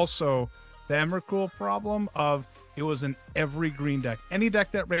was also the Emrakul problem of it was in every green deck. Any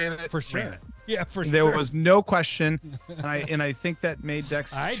deck that ran it, for sure. ran it. Yeah, for there sure. was no question, and I think that made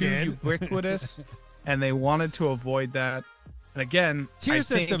decks too ubiquitous, and they wanted to avoid that. And again, tier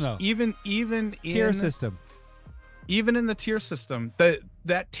system though. Even in tier system, even in the tier system,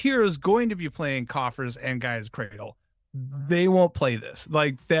 that tier is going to be playing Coffers and Gaia's Cradle. They won't play this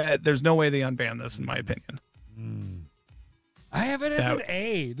like that. There's no way they unban this, in my opinion. I have it as an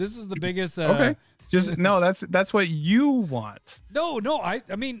A. This is the biggest. Okay, just no. That's what you want. No. I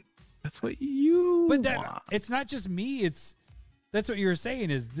mean, that's what you. But want. It's not just me. That's what you were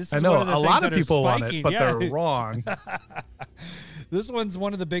saying. Is this? Is I know one of the a lot of that people want it, but they're wrong. This one's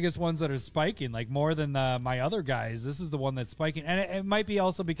one of the biggest ones that are spiking, like more than my other guys. This is the one that's spiking, and it might be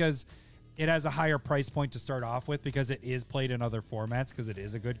also because it has a higher price point to start off with, because it is played in other formats, because it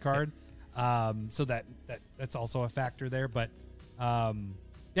is a good card. So that's also a factor there. But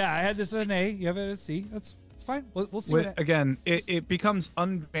yeah, I had this as an A. You have it as a C. That's fine. We'll see. Again, it becomes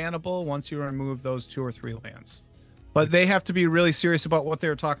unbannable once you remove those 2 or 3 lands. But they have to be really serious about what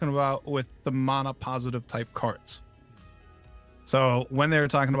they're talking about with the mana positive type cards. So when they're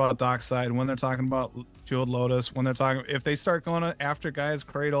talking about Dockside, when they're talking about Jeweled Lotus, when they're talking, if they start going after Gaia's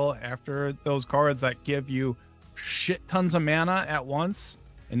Cradle, after those cards that give you shit tons of mana at once,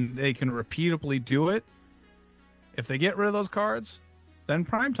 and they can repeatably do it, if they get rid of those cards, then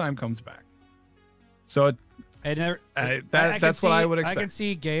Primetime comes back. So that's what I would expect. I can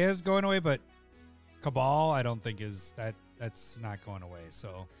see Gaia's going away, but Cabal, I don't think that's not going away.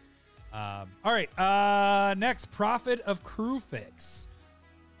 So, all right. Next, Prophet of Crewfix.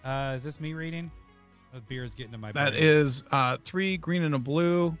 Is this me reading? The beer is getting to my. That is 3 green and a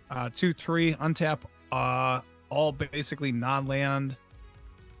blue, 2/3 untap. All basically non-land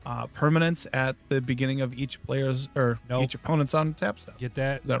permanents at the beginning of each player's or each opponent's untap step. Get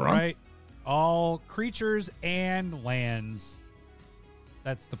that? Is that wrong? Right. All creatures and lands.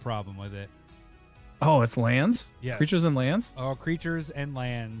 That's the problem with it. Oh, it's lands? Yes. Creatures and lands? All creatures and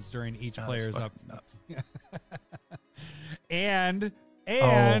lands during each player's up. Nuts. and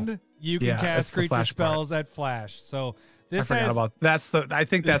you can cast creature spells at flash. So this I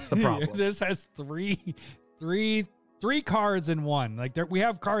think that's the problem. This has three cards in one. Like we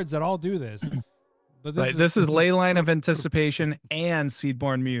have cards that all do this. But this is Leyline of Anticipation and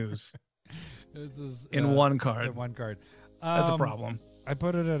Seedborn Muse. This is in one card. In one card. That's a problem. I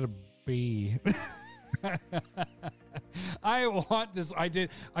put it at a B. I want this. I did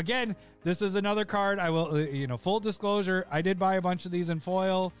again. This is another card. I will, full disclosure. I did buy a bunch of these in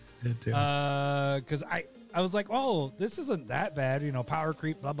foil. Because I was like, oh, this isn't that bad. Power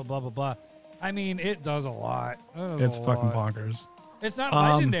creep, blah blah blah blah blah. I mean, it does a lot. It's fucking bonkers. It's not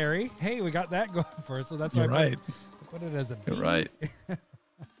legendary. Hey, we got that going for us, so that's why I put it as a B. You're right.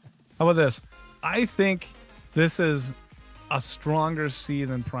 How about this? I think this is a stronger C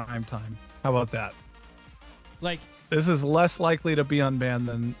than Primetime. How about that? Like, this is less likely to be unbanned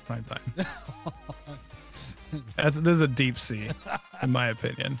than Primetime. This is a deep C, in my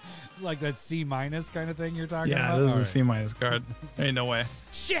opinion. Like that C- kind of thing you're talking about? Yeah, this is a C- card. Ain't no way.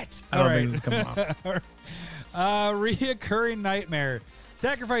 Shit! I don't think this is coming off. Reoccurring Nightmare.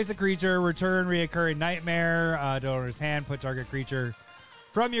 Sacrifice a creature, return reoccurring Nightmare to owner's hand, put target creature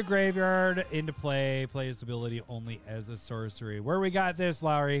from your graveyard into play. Play its ability only as a sorcery. Where we got this,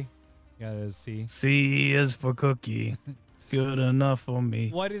 Lowry? Got a C. C is for cookie. Good enough for me.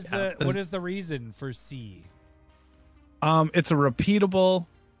 What is the reason for C? It's a repeatable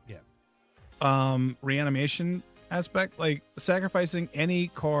reanimation aspect, like sacrificing any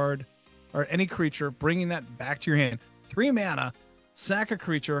card or any creature, bringing that back to your hand. 3 mana, sack a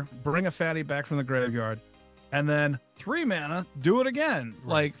creature, bring a fatty back from the graveyard, and then 3 mana, do it again.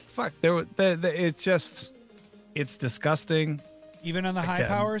 Right. Like, fuck, it's disgusting. Even on the high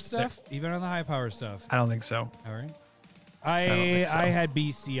power stuff? Even on the high power stuff? I don't think so. All right. I had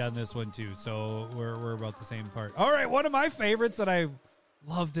BC on this one too, so we're about the same part. All right, one of my favorites that I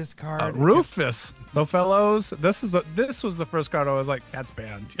love this card. Rufus, the fellows. This was the first card I was like, that's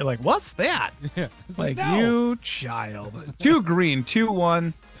banned. You're like, what's that? Yeah. Like, no. You child. 2 green,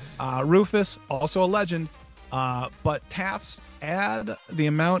 2/1. Rufus, also a legend, but taps. Add the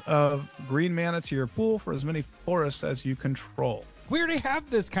amount of green mana to your pool for as many forests as you control. We already have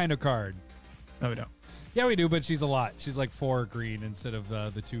this kind of card. No, we don't. Yeah, we do, but she's a lot. She's like 4 green instead of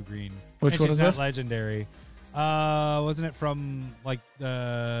the 2 green. Which one is this? She's not legendary. Wasn't it from like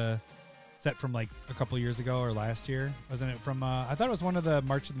the set from like a couple years ago or last year? Wasn't it from? I thought it was one of the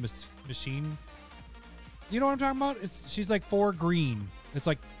March of the Machine. You know what I'm talking about? She's like 4 green. It's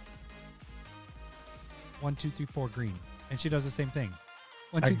like 1, 2, 3, 4 green, and she does the same thing.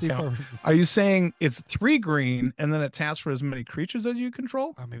 1, 2, 3, 4. Are you saying it's 3 green and then it taps for as many creatures as you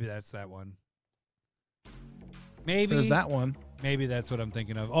control? Oh, maybe that's that one. Maybe there's that one. Maybe that's what I'm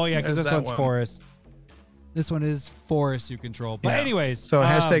thinking of. Oh yeah, because this one's forest. This one is forest you control. But anyways, so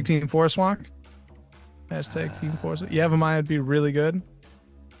hashtag Team Forest Walk. Hashtag Team Forest. Yavimaya would be really good.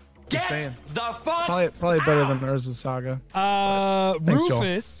 Just saying. The fuck probably better than Urza Saga. Thanks,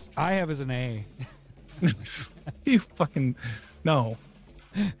 Rufus, Joel. I have as an A. You fucking no.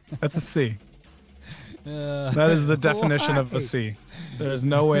 That's a C. That is the definition of a C. There's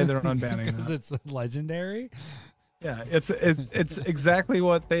no way they're unbanning that. Because it's legendary? Yeah, it's exactly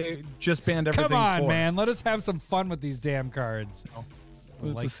what they just banned everything for. Come on, man. Let us have some fun with these damn cards.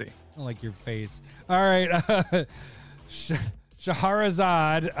 No. It's a C. I like your face. All right.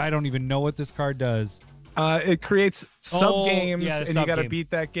 Shahrazad. I don't even know what this card does. It creates sub games, and you got to beat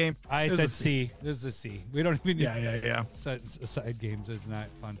that game. I said C. This is a C. We don't even. Yeah. Side games is not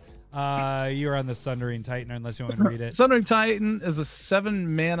fun. You're on the Sundering Titan, unless you want me to read it. Sundering Titan is a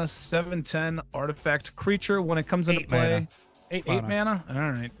 7 mana, 7/10 artifact creature. When it comes into play, 8 8 mana. All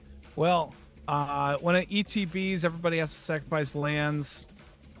right. Well, when it ETBs, everybody has to sacrifice lands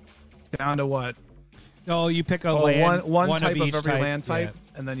down to what? No, you pick a land. One type of of each every type. land type,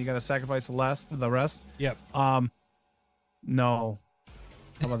 and then you got to sacrifice the rest. Yep. No.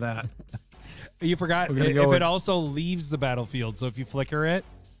 How about that? You forgot if it also leaves the battlefield. So if you flicker it,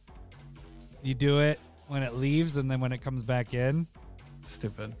 you do it when it leaves, and then when it comes back in.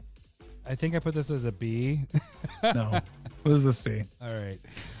 Stupid. I think I put this as a B. No. What is this C? All right.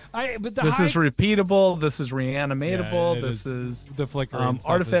 This is repeatable. This is reanimatable. Yeah, this is the flickering.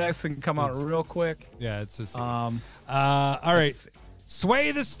 Artifacts can come out real quick. Yeah, it's a C. All right.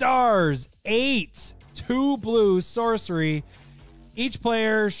 Sway the Stars. 8. 2 blue sorcery. Each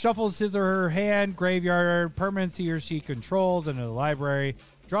player shuffles his or her hand, graveyard, permanents he or she controls into the library.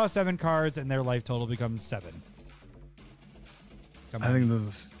 Draw 7 cards, and their life total becomes 7. I think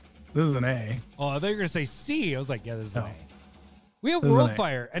this is an A. Oh, I thought you were gonna say C. I was like, yeah, this is an A. We have This is an A.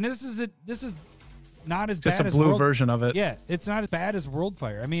 Worldfire, and this is not as Just bad a as blue version of it. Yeah, it's not as bad as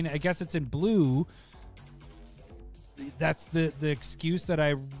Worldfire. I mean, I guess it's in blue. That's the excuse that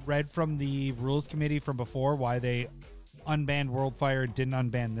I read from the rules committee from before, why they unbanned Worldfire and didn't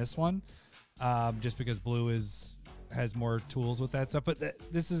unban this one, just because blue has more tools with that stuff. But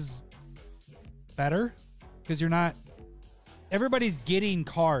this is better because you're not. Everybody's getting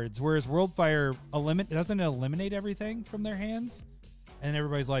cards, whereas Worldfire doesn't eliminate everything from their hands, and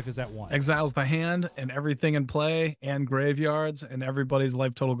everybody's life is at 1. Exiles the hand and everything in play and graveyards, and everybody's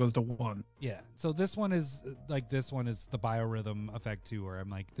life total goes to 1. Yeah. So this one is the Biorhythm effect too, where I'm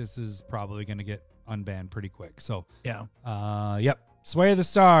like, this is probably going to get unbanned pretty quick. So yeah. Yep. Sway of the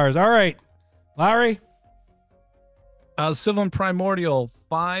Stars. All right, Lowry. Sylvan Primordial,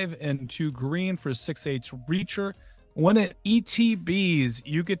 5 and 2 green for 6/8 Reacher. When it ETBs,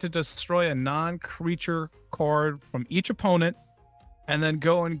 you get to destroy a non-creature card from each opponent, and then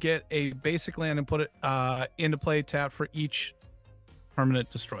go and get a basic land and put it into play tap for each permanent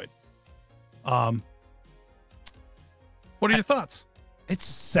destroyed. What are your thoughts? It's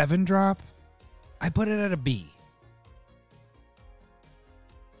 7-drop. I put it at a B.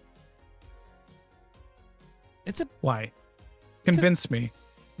 Why? Convince me.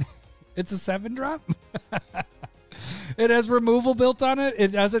 It's a 7-drop. It has removal built on it.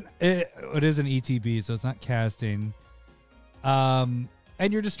 It doesn't. It is an ETB, so it's not casting. And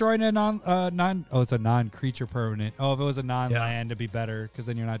you're destroying a non. Oh, it's a non-creature permanent. Oh, if it was a non-land, it'd be better because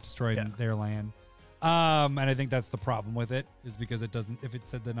then you're not destroying their land. And I think that's the problem with it, is because it doesn't. If it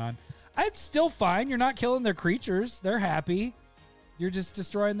said the non, it's still fine. You're not killing their creatures. They're happy. You're just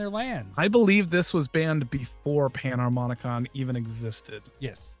destroying their lands. I believe this was banned before Panharmonicon even existed.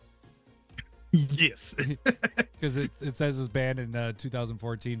 Yes. Yes. Because it says it was banned in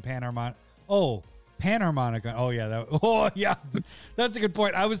 2014. Panharmonicon. Oh, Panharmonicon. Oh, yeah. Oh, yeah. That's a good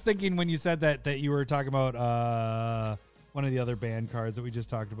point. I was thinking when you said that you were talking about one of the other banned cards that we just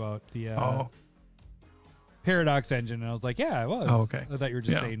talked about. The Paradox Engine. And I was like, yeah, it was. Oh, okay. I thought you were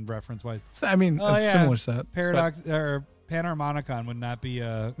just saying reference-wise. I mean, a similar set. Paradox or Panharmonicon would not be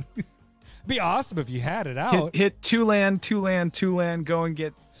be awesome if you had it out. Hit 2 land, 2 land, 2 land, go and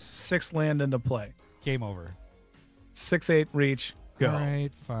get 6 land into play. Game over. 6/8 reach, go. All right,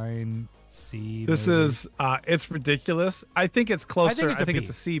 fine. C. This maybe. is it's ridiculous. I think it's closer. I think it's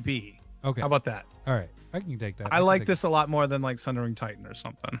a CB. Okay. How about that? All right. I can take that. I like this a lot more than like Sundering Titan or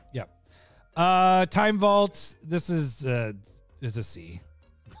something. Yep. Time Vault. This is a C.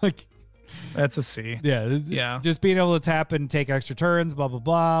 Like, that's a C. Yeah. Just being able to tap and take extra turns, blah, blah,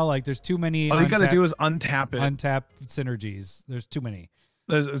 blah. Like, there's too many. All you got to do is untap it. Untap synergies. There's too many.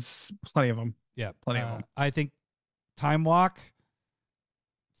 There's plenty of them. Yeah. Plenty of them. I think Time Walk,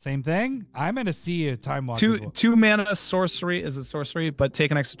 same thing. I'm going to see a Time Walk. Two mana sorcery is a sorcery, but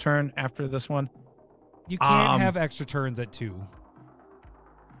take an extra turn after this one. You can't have extra turns at 2.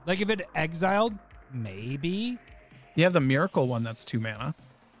 Like, if it exiled, maybe. You have the Miracle one that's 2 mana.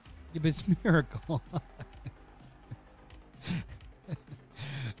 If it's Miracle.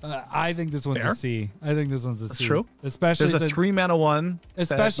 I think this one's a C. I think this one's a C. That's true. Especially there's a 3 mana one.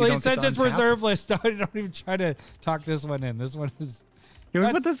 Especially since it's reserve list. Don't even try to talk this one in. This one is. Can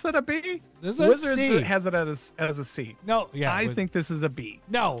we put this at a B? This is Wizards C. has it as a C. No, yeah. I think this is a B.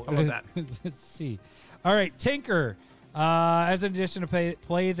 No, how about that? It's C. All right, Tinker. As an addition to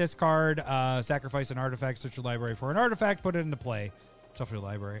play this card, sacrifice an artifact, search your library for an artifact, put it into play, shuffle your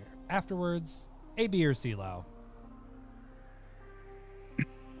library. Afterwards, A, B, or C, Lau?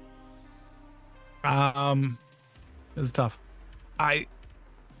 It's tough.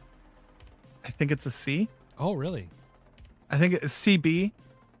 I think it's a C. Oh, really? I think it's CB.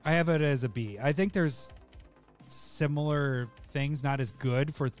 I have it as a B. I think there's similar things, not as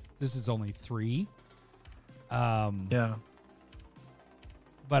good for this is only 3. Yeah.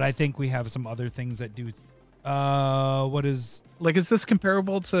 But I think we have some other things that do. What is Like, is this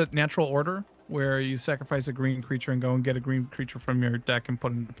comparable to Natural Order, where you sacrifice a green creature and go and get a green creature from your deck and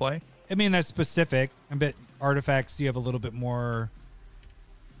put it into play? I mean, that's specific. I bet artifacts you have a little bit more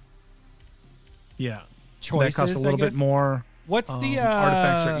Yeah. choices. That costs a little bit more. What's the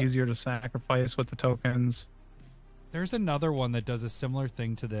artifacts are easier to sacrifice with the tokens. There's another one that does a similar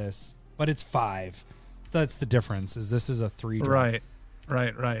thing to this, but it's 5. So that's the difference. Is this is a 3 drop.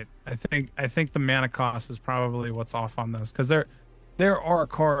 Right. I think the mana cost is probably what's off on this, because there are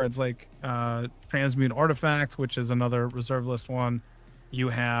cards like Transmute Artifact, which is another reserve list one. You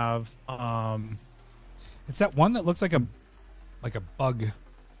have It's that one that looks like a bug.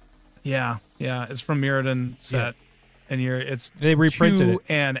 yeah, it's from Mirrodin set, and they reprinted 2 it.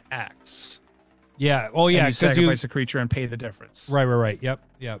 and X. Yeah. Oh yeah. And you sacrifice a creature and pay the difference. Right. Yep.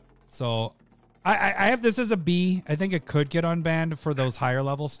 So I have this as a B. I think it could get unbanned for those higher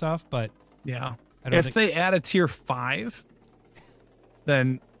level stuff, but Yeah. I don't If think... they add a tier 5,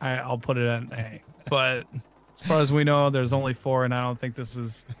 then I'll put it at an A. But as far as we know, there's only 4, and I don't think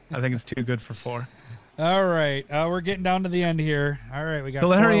I think it's too good for 4. All right. We're getting down to the end here. All right. We got 4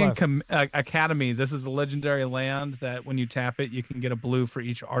 left. Solarian Academy. This is a legendary land that when you tap it, you can get a blue for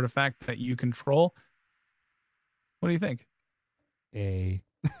each artifact that you control. What do you think? A.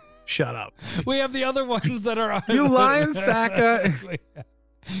 Shut up. We have the other ones that are on. You lying, Saka.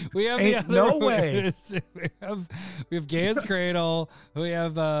 We have Ain't the other no way. We have Gaia's Cradle. We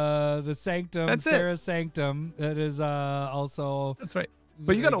have the Sanctum, That's Sarah's Sanctum. That is also. That's right.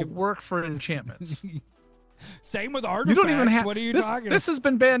 But you got to work for enchantments. Same with artifacts. You don't even have. What are you this, talking This has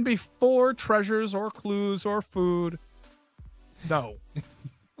been banned before treasures or clues or food. No.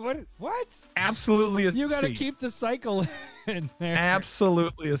 What? Absolutely a C. You got to keep the cycle in there.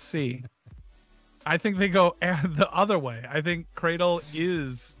 Absolutely a C. I think they go the other way. I think Cradle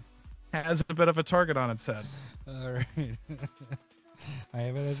has a bit of a target on its head. All right. I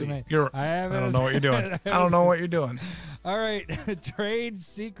have it as an A. I don't know what you're doing. I don't know what you're doing. All right. Trade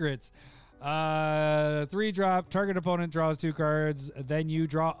secrets. 3 drop. Target opponent draws 2 cards. Then you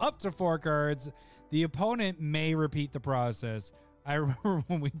draw up to 4 cards. The opponent may repeat the process. I remember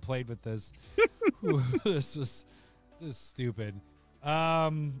when we played with this. This was stupid.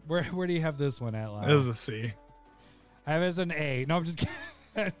 Where do you have this one at, Lau? This is a C. I have it as an A. No, I'm just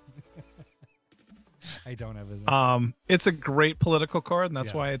kidding. I don't have it as an A. It's a great political card, and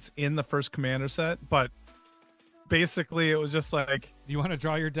that's why it's in the first commander set. But basically, it was just like, you want to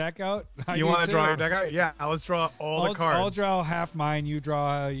draw your deck out? You want to draw your deck out? Yeah, let's draw all the cards. I'll draw half mine. You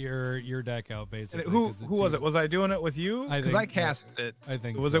draw your deck out, basically. Who was it? Was I doing it with you? Because I cast it. I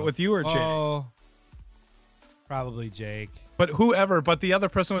think was so. it with you or Jake? Oh, probably Jake. But whoever. But the other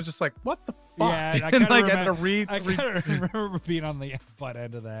person was just like, "What the fuck?" Yeah, I kind of remember being on the butt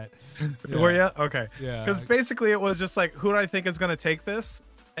end of that. Yeah. Were you? Okay. Yeah. Because basically, it was just like, who do I think is going to take this?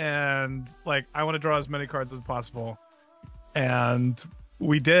 And like, I want to draw as many cards as possible. And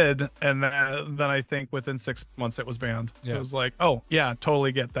we did, and then I think within 6 months it was banned. Yeah. It was like, oh yeah,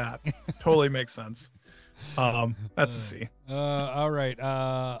 totally get that. Totally makes sense. That's a C. All right.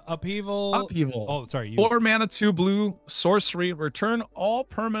 Upheaval. Oh, sorry. 4 mana, 2 blue, sorcery. Return all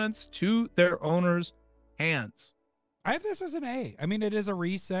permanents to their owner's hands. I have this as an A. I mean, it is a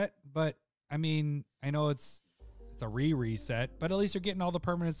reset, but I mean, I know it's a reset, but at least you're getting all the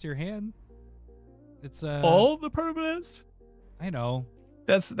permanents to your hand. It's all the permanents. I know.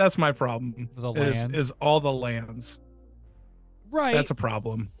 That's my problem. The lands is all the lands. Right. That's a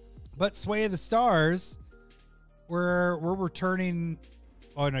problem. But Sway of the Stars, we're returning.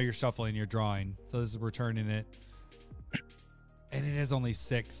 Oh no, you're shuffling. You're drawing. So this is returning it, and it is only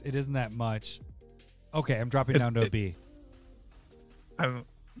 6. It isn't that much. Okay, I'm dropping down to a B.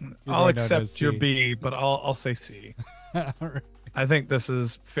 I'll accept your B, but I'll say C. Right. I think this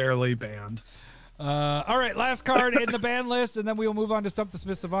is fairly banned. All right, last card in the ban list, and then we will move on to Stump the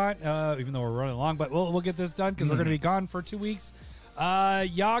Smith Savant, even though we're running long, but we'll get this done because we're going to be gone for 2 weeks.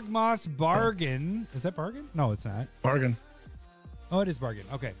 Yawgmoth's Bargain. Is that Bargain? No, it's not. Bargain. Oh, it is Bargain.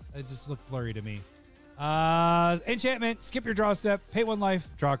 Okay. It just looked blurry to me. Enchantment. Skip your draw step. Pay 1 life.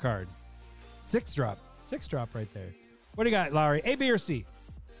 Draw a card. 6 drop. 6 drop right there. What do you got, Lowry? A, B, or C?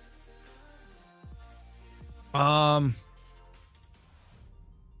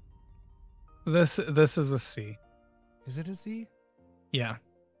 This is a C. Is it a C? Yeah.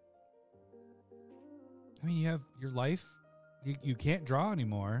 I mean, you have your life. You can't draw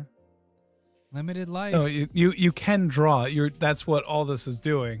anymore. Limited life. No, you can draw. That's what all this is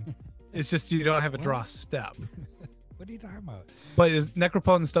doing. It's just you don't have a draw step. What are you talking about? But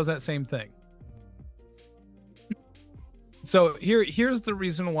Necropotence does that same thing. So here's the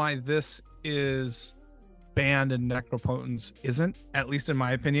reason why this is banned and Necropotence isn't, at least in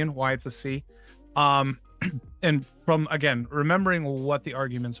my opinion, why it's a C. And from, again, remembering what the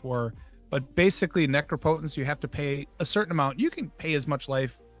arguments were, but basically Necropotence, you have to pay a certain amount. You can pay as much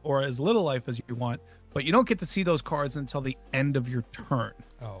life or as little life as you want, but you don't get to see those cards until the end of your turn.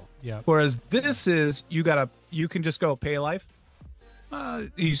 Oh, yeah. Whereas this is, you can just go pay life.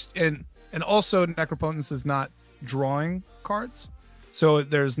 And also Necropotence is not drawing cards, so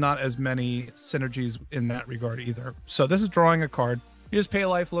there's not as many synergies in that regard either. So this is drawing a card. You just pay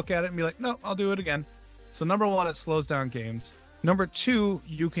life, look at it, and be like, no, I'll do it again. So number one, it slows down games. Number two,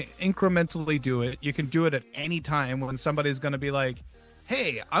 you can incrementally do it. You can do it at any time when somebody's going to be like,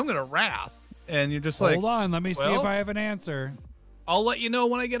 hey, I'm going to wrath. And you're just hold on, let me see if I have an answer. I'll let you know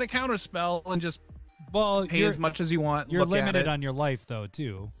when I get a counter spell, and just pay as much as you want. You're limited on your life, though,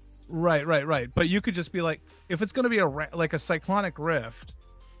 too. Right. But you could just be like, if it's going to be like a Cyclonic Rift,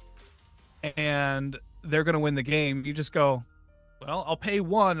 and they're going to win the game, you just go, well, I'll pay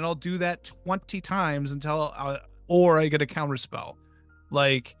one, and I'll do that 20 times until or I get a counter spell.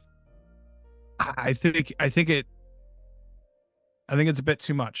 Like, I think it's a bit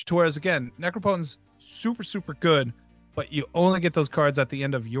too much. Whereas again, Necropotence super good, but you only get those cards at the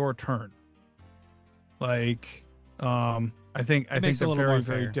end of your turn. Like, I think they're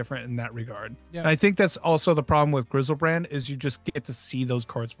very different in that regard. Yeah. And I think that's also the problem with Grizzlebrand is you just get to see those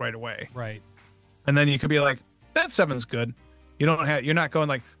cards right away. Right. And then you can be like, that 7's good. You're not going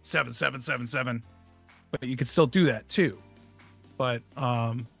like 7, 7, 7, 7, but you could still do that too. But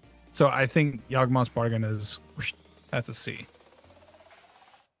so I think Yawgmoth's Bargain that's a C.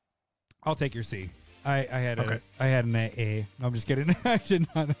 I'll take your C. I had an A. No, I'm just kidding. I did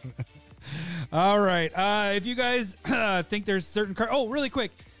not. All right. If you guys think there's certain cards. Oh, really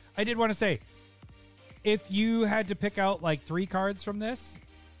quick. I did want to say, if you had to pick out like 3 cards from this,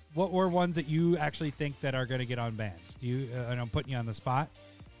 what were ones that you actually think that are going to get unbanned? Do you? And I'm putting you on the spot.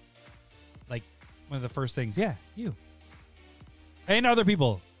 Like one of the first things. Yeah, you. And other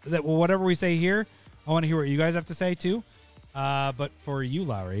people. That whatever we say here, I want to hear what you guys have to say too. But for you,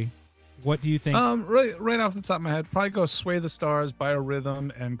 Lowry, what do you think? Right off the top of my head, probably go Sway the Stars,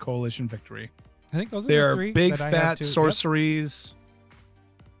 Biorhythm, and Coalition Victory. I think those are the 3. They're big, fat sorceries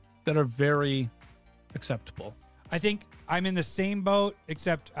that are very acceptable. I think I'm in the same boat,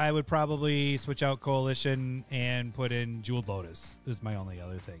 except I would probably switch out Coalition and put in Jeweled Lotus is my only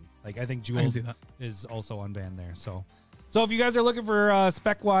other thing. Like, I think Jeweled is also unbanned there. So if you guys are looking for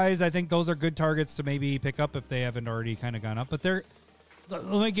spec-wise, I think those are good targets to maybe pick up if they haven't already kind of gone up. But let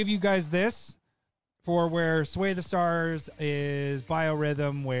me give you guys this for where Sway the Stars is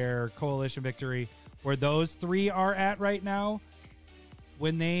Biorhythm, where Coalition Victory, where those 3 are at right now.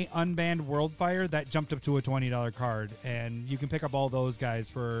 When they unbanned Worldfire, that jumped up to a $20 card, and you can pick up all those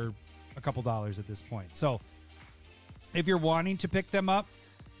guys for a couple dollars at this point. So if you're wanting to pick them up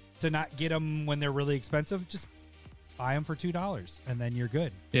to not get them when they're really expensive, just buy them for $2, and then you're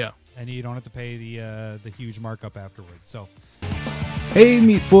good. Yeah. And you don't have to pay the huge markup afterwards. So, hey,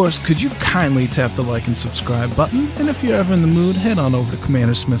 Meat Force, could you kindly tap the like and subscribe button? And if you're ever in the mood, head on over to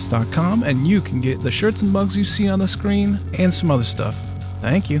commandersmiths.com, and you can get the shirts and mugs you see on the screen and some other stuff.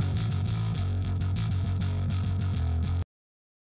 Thank you.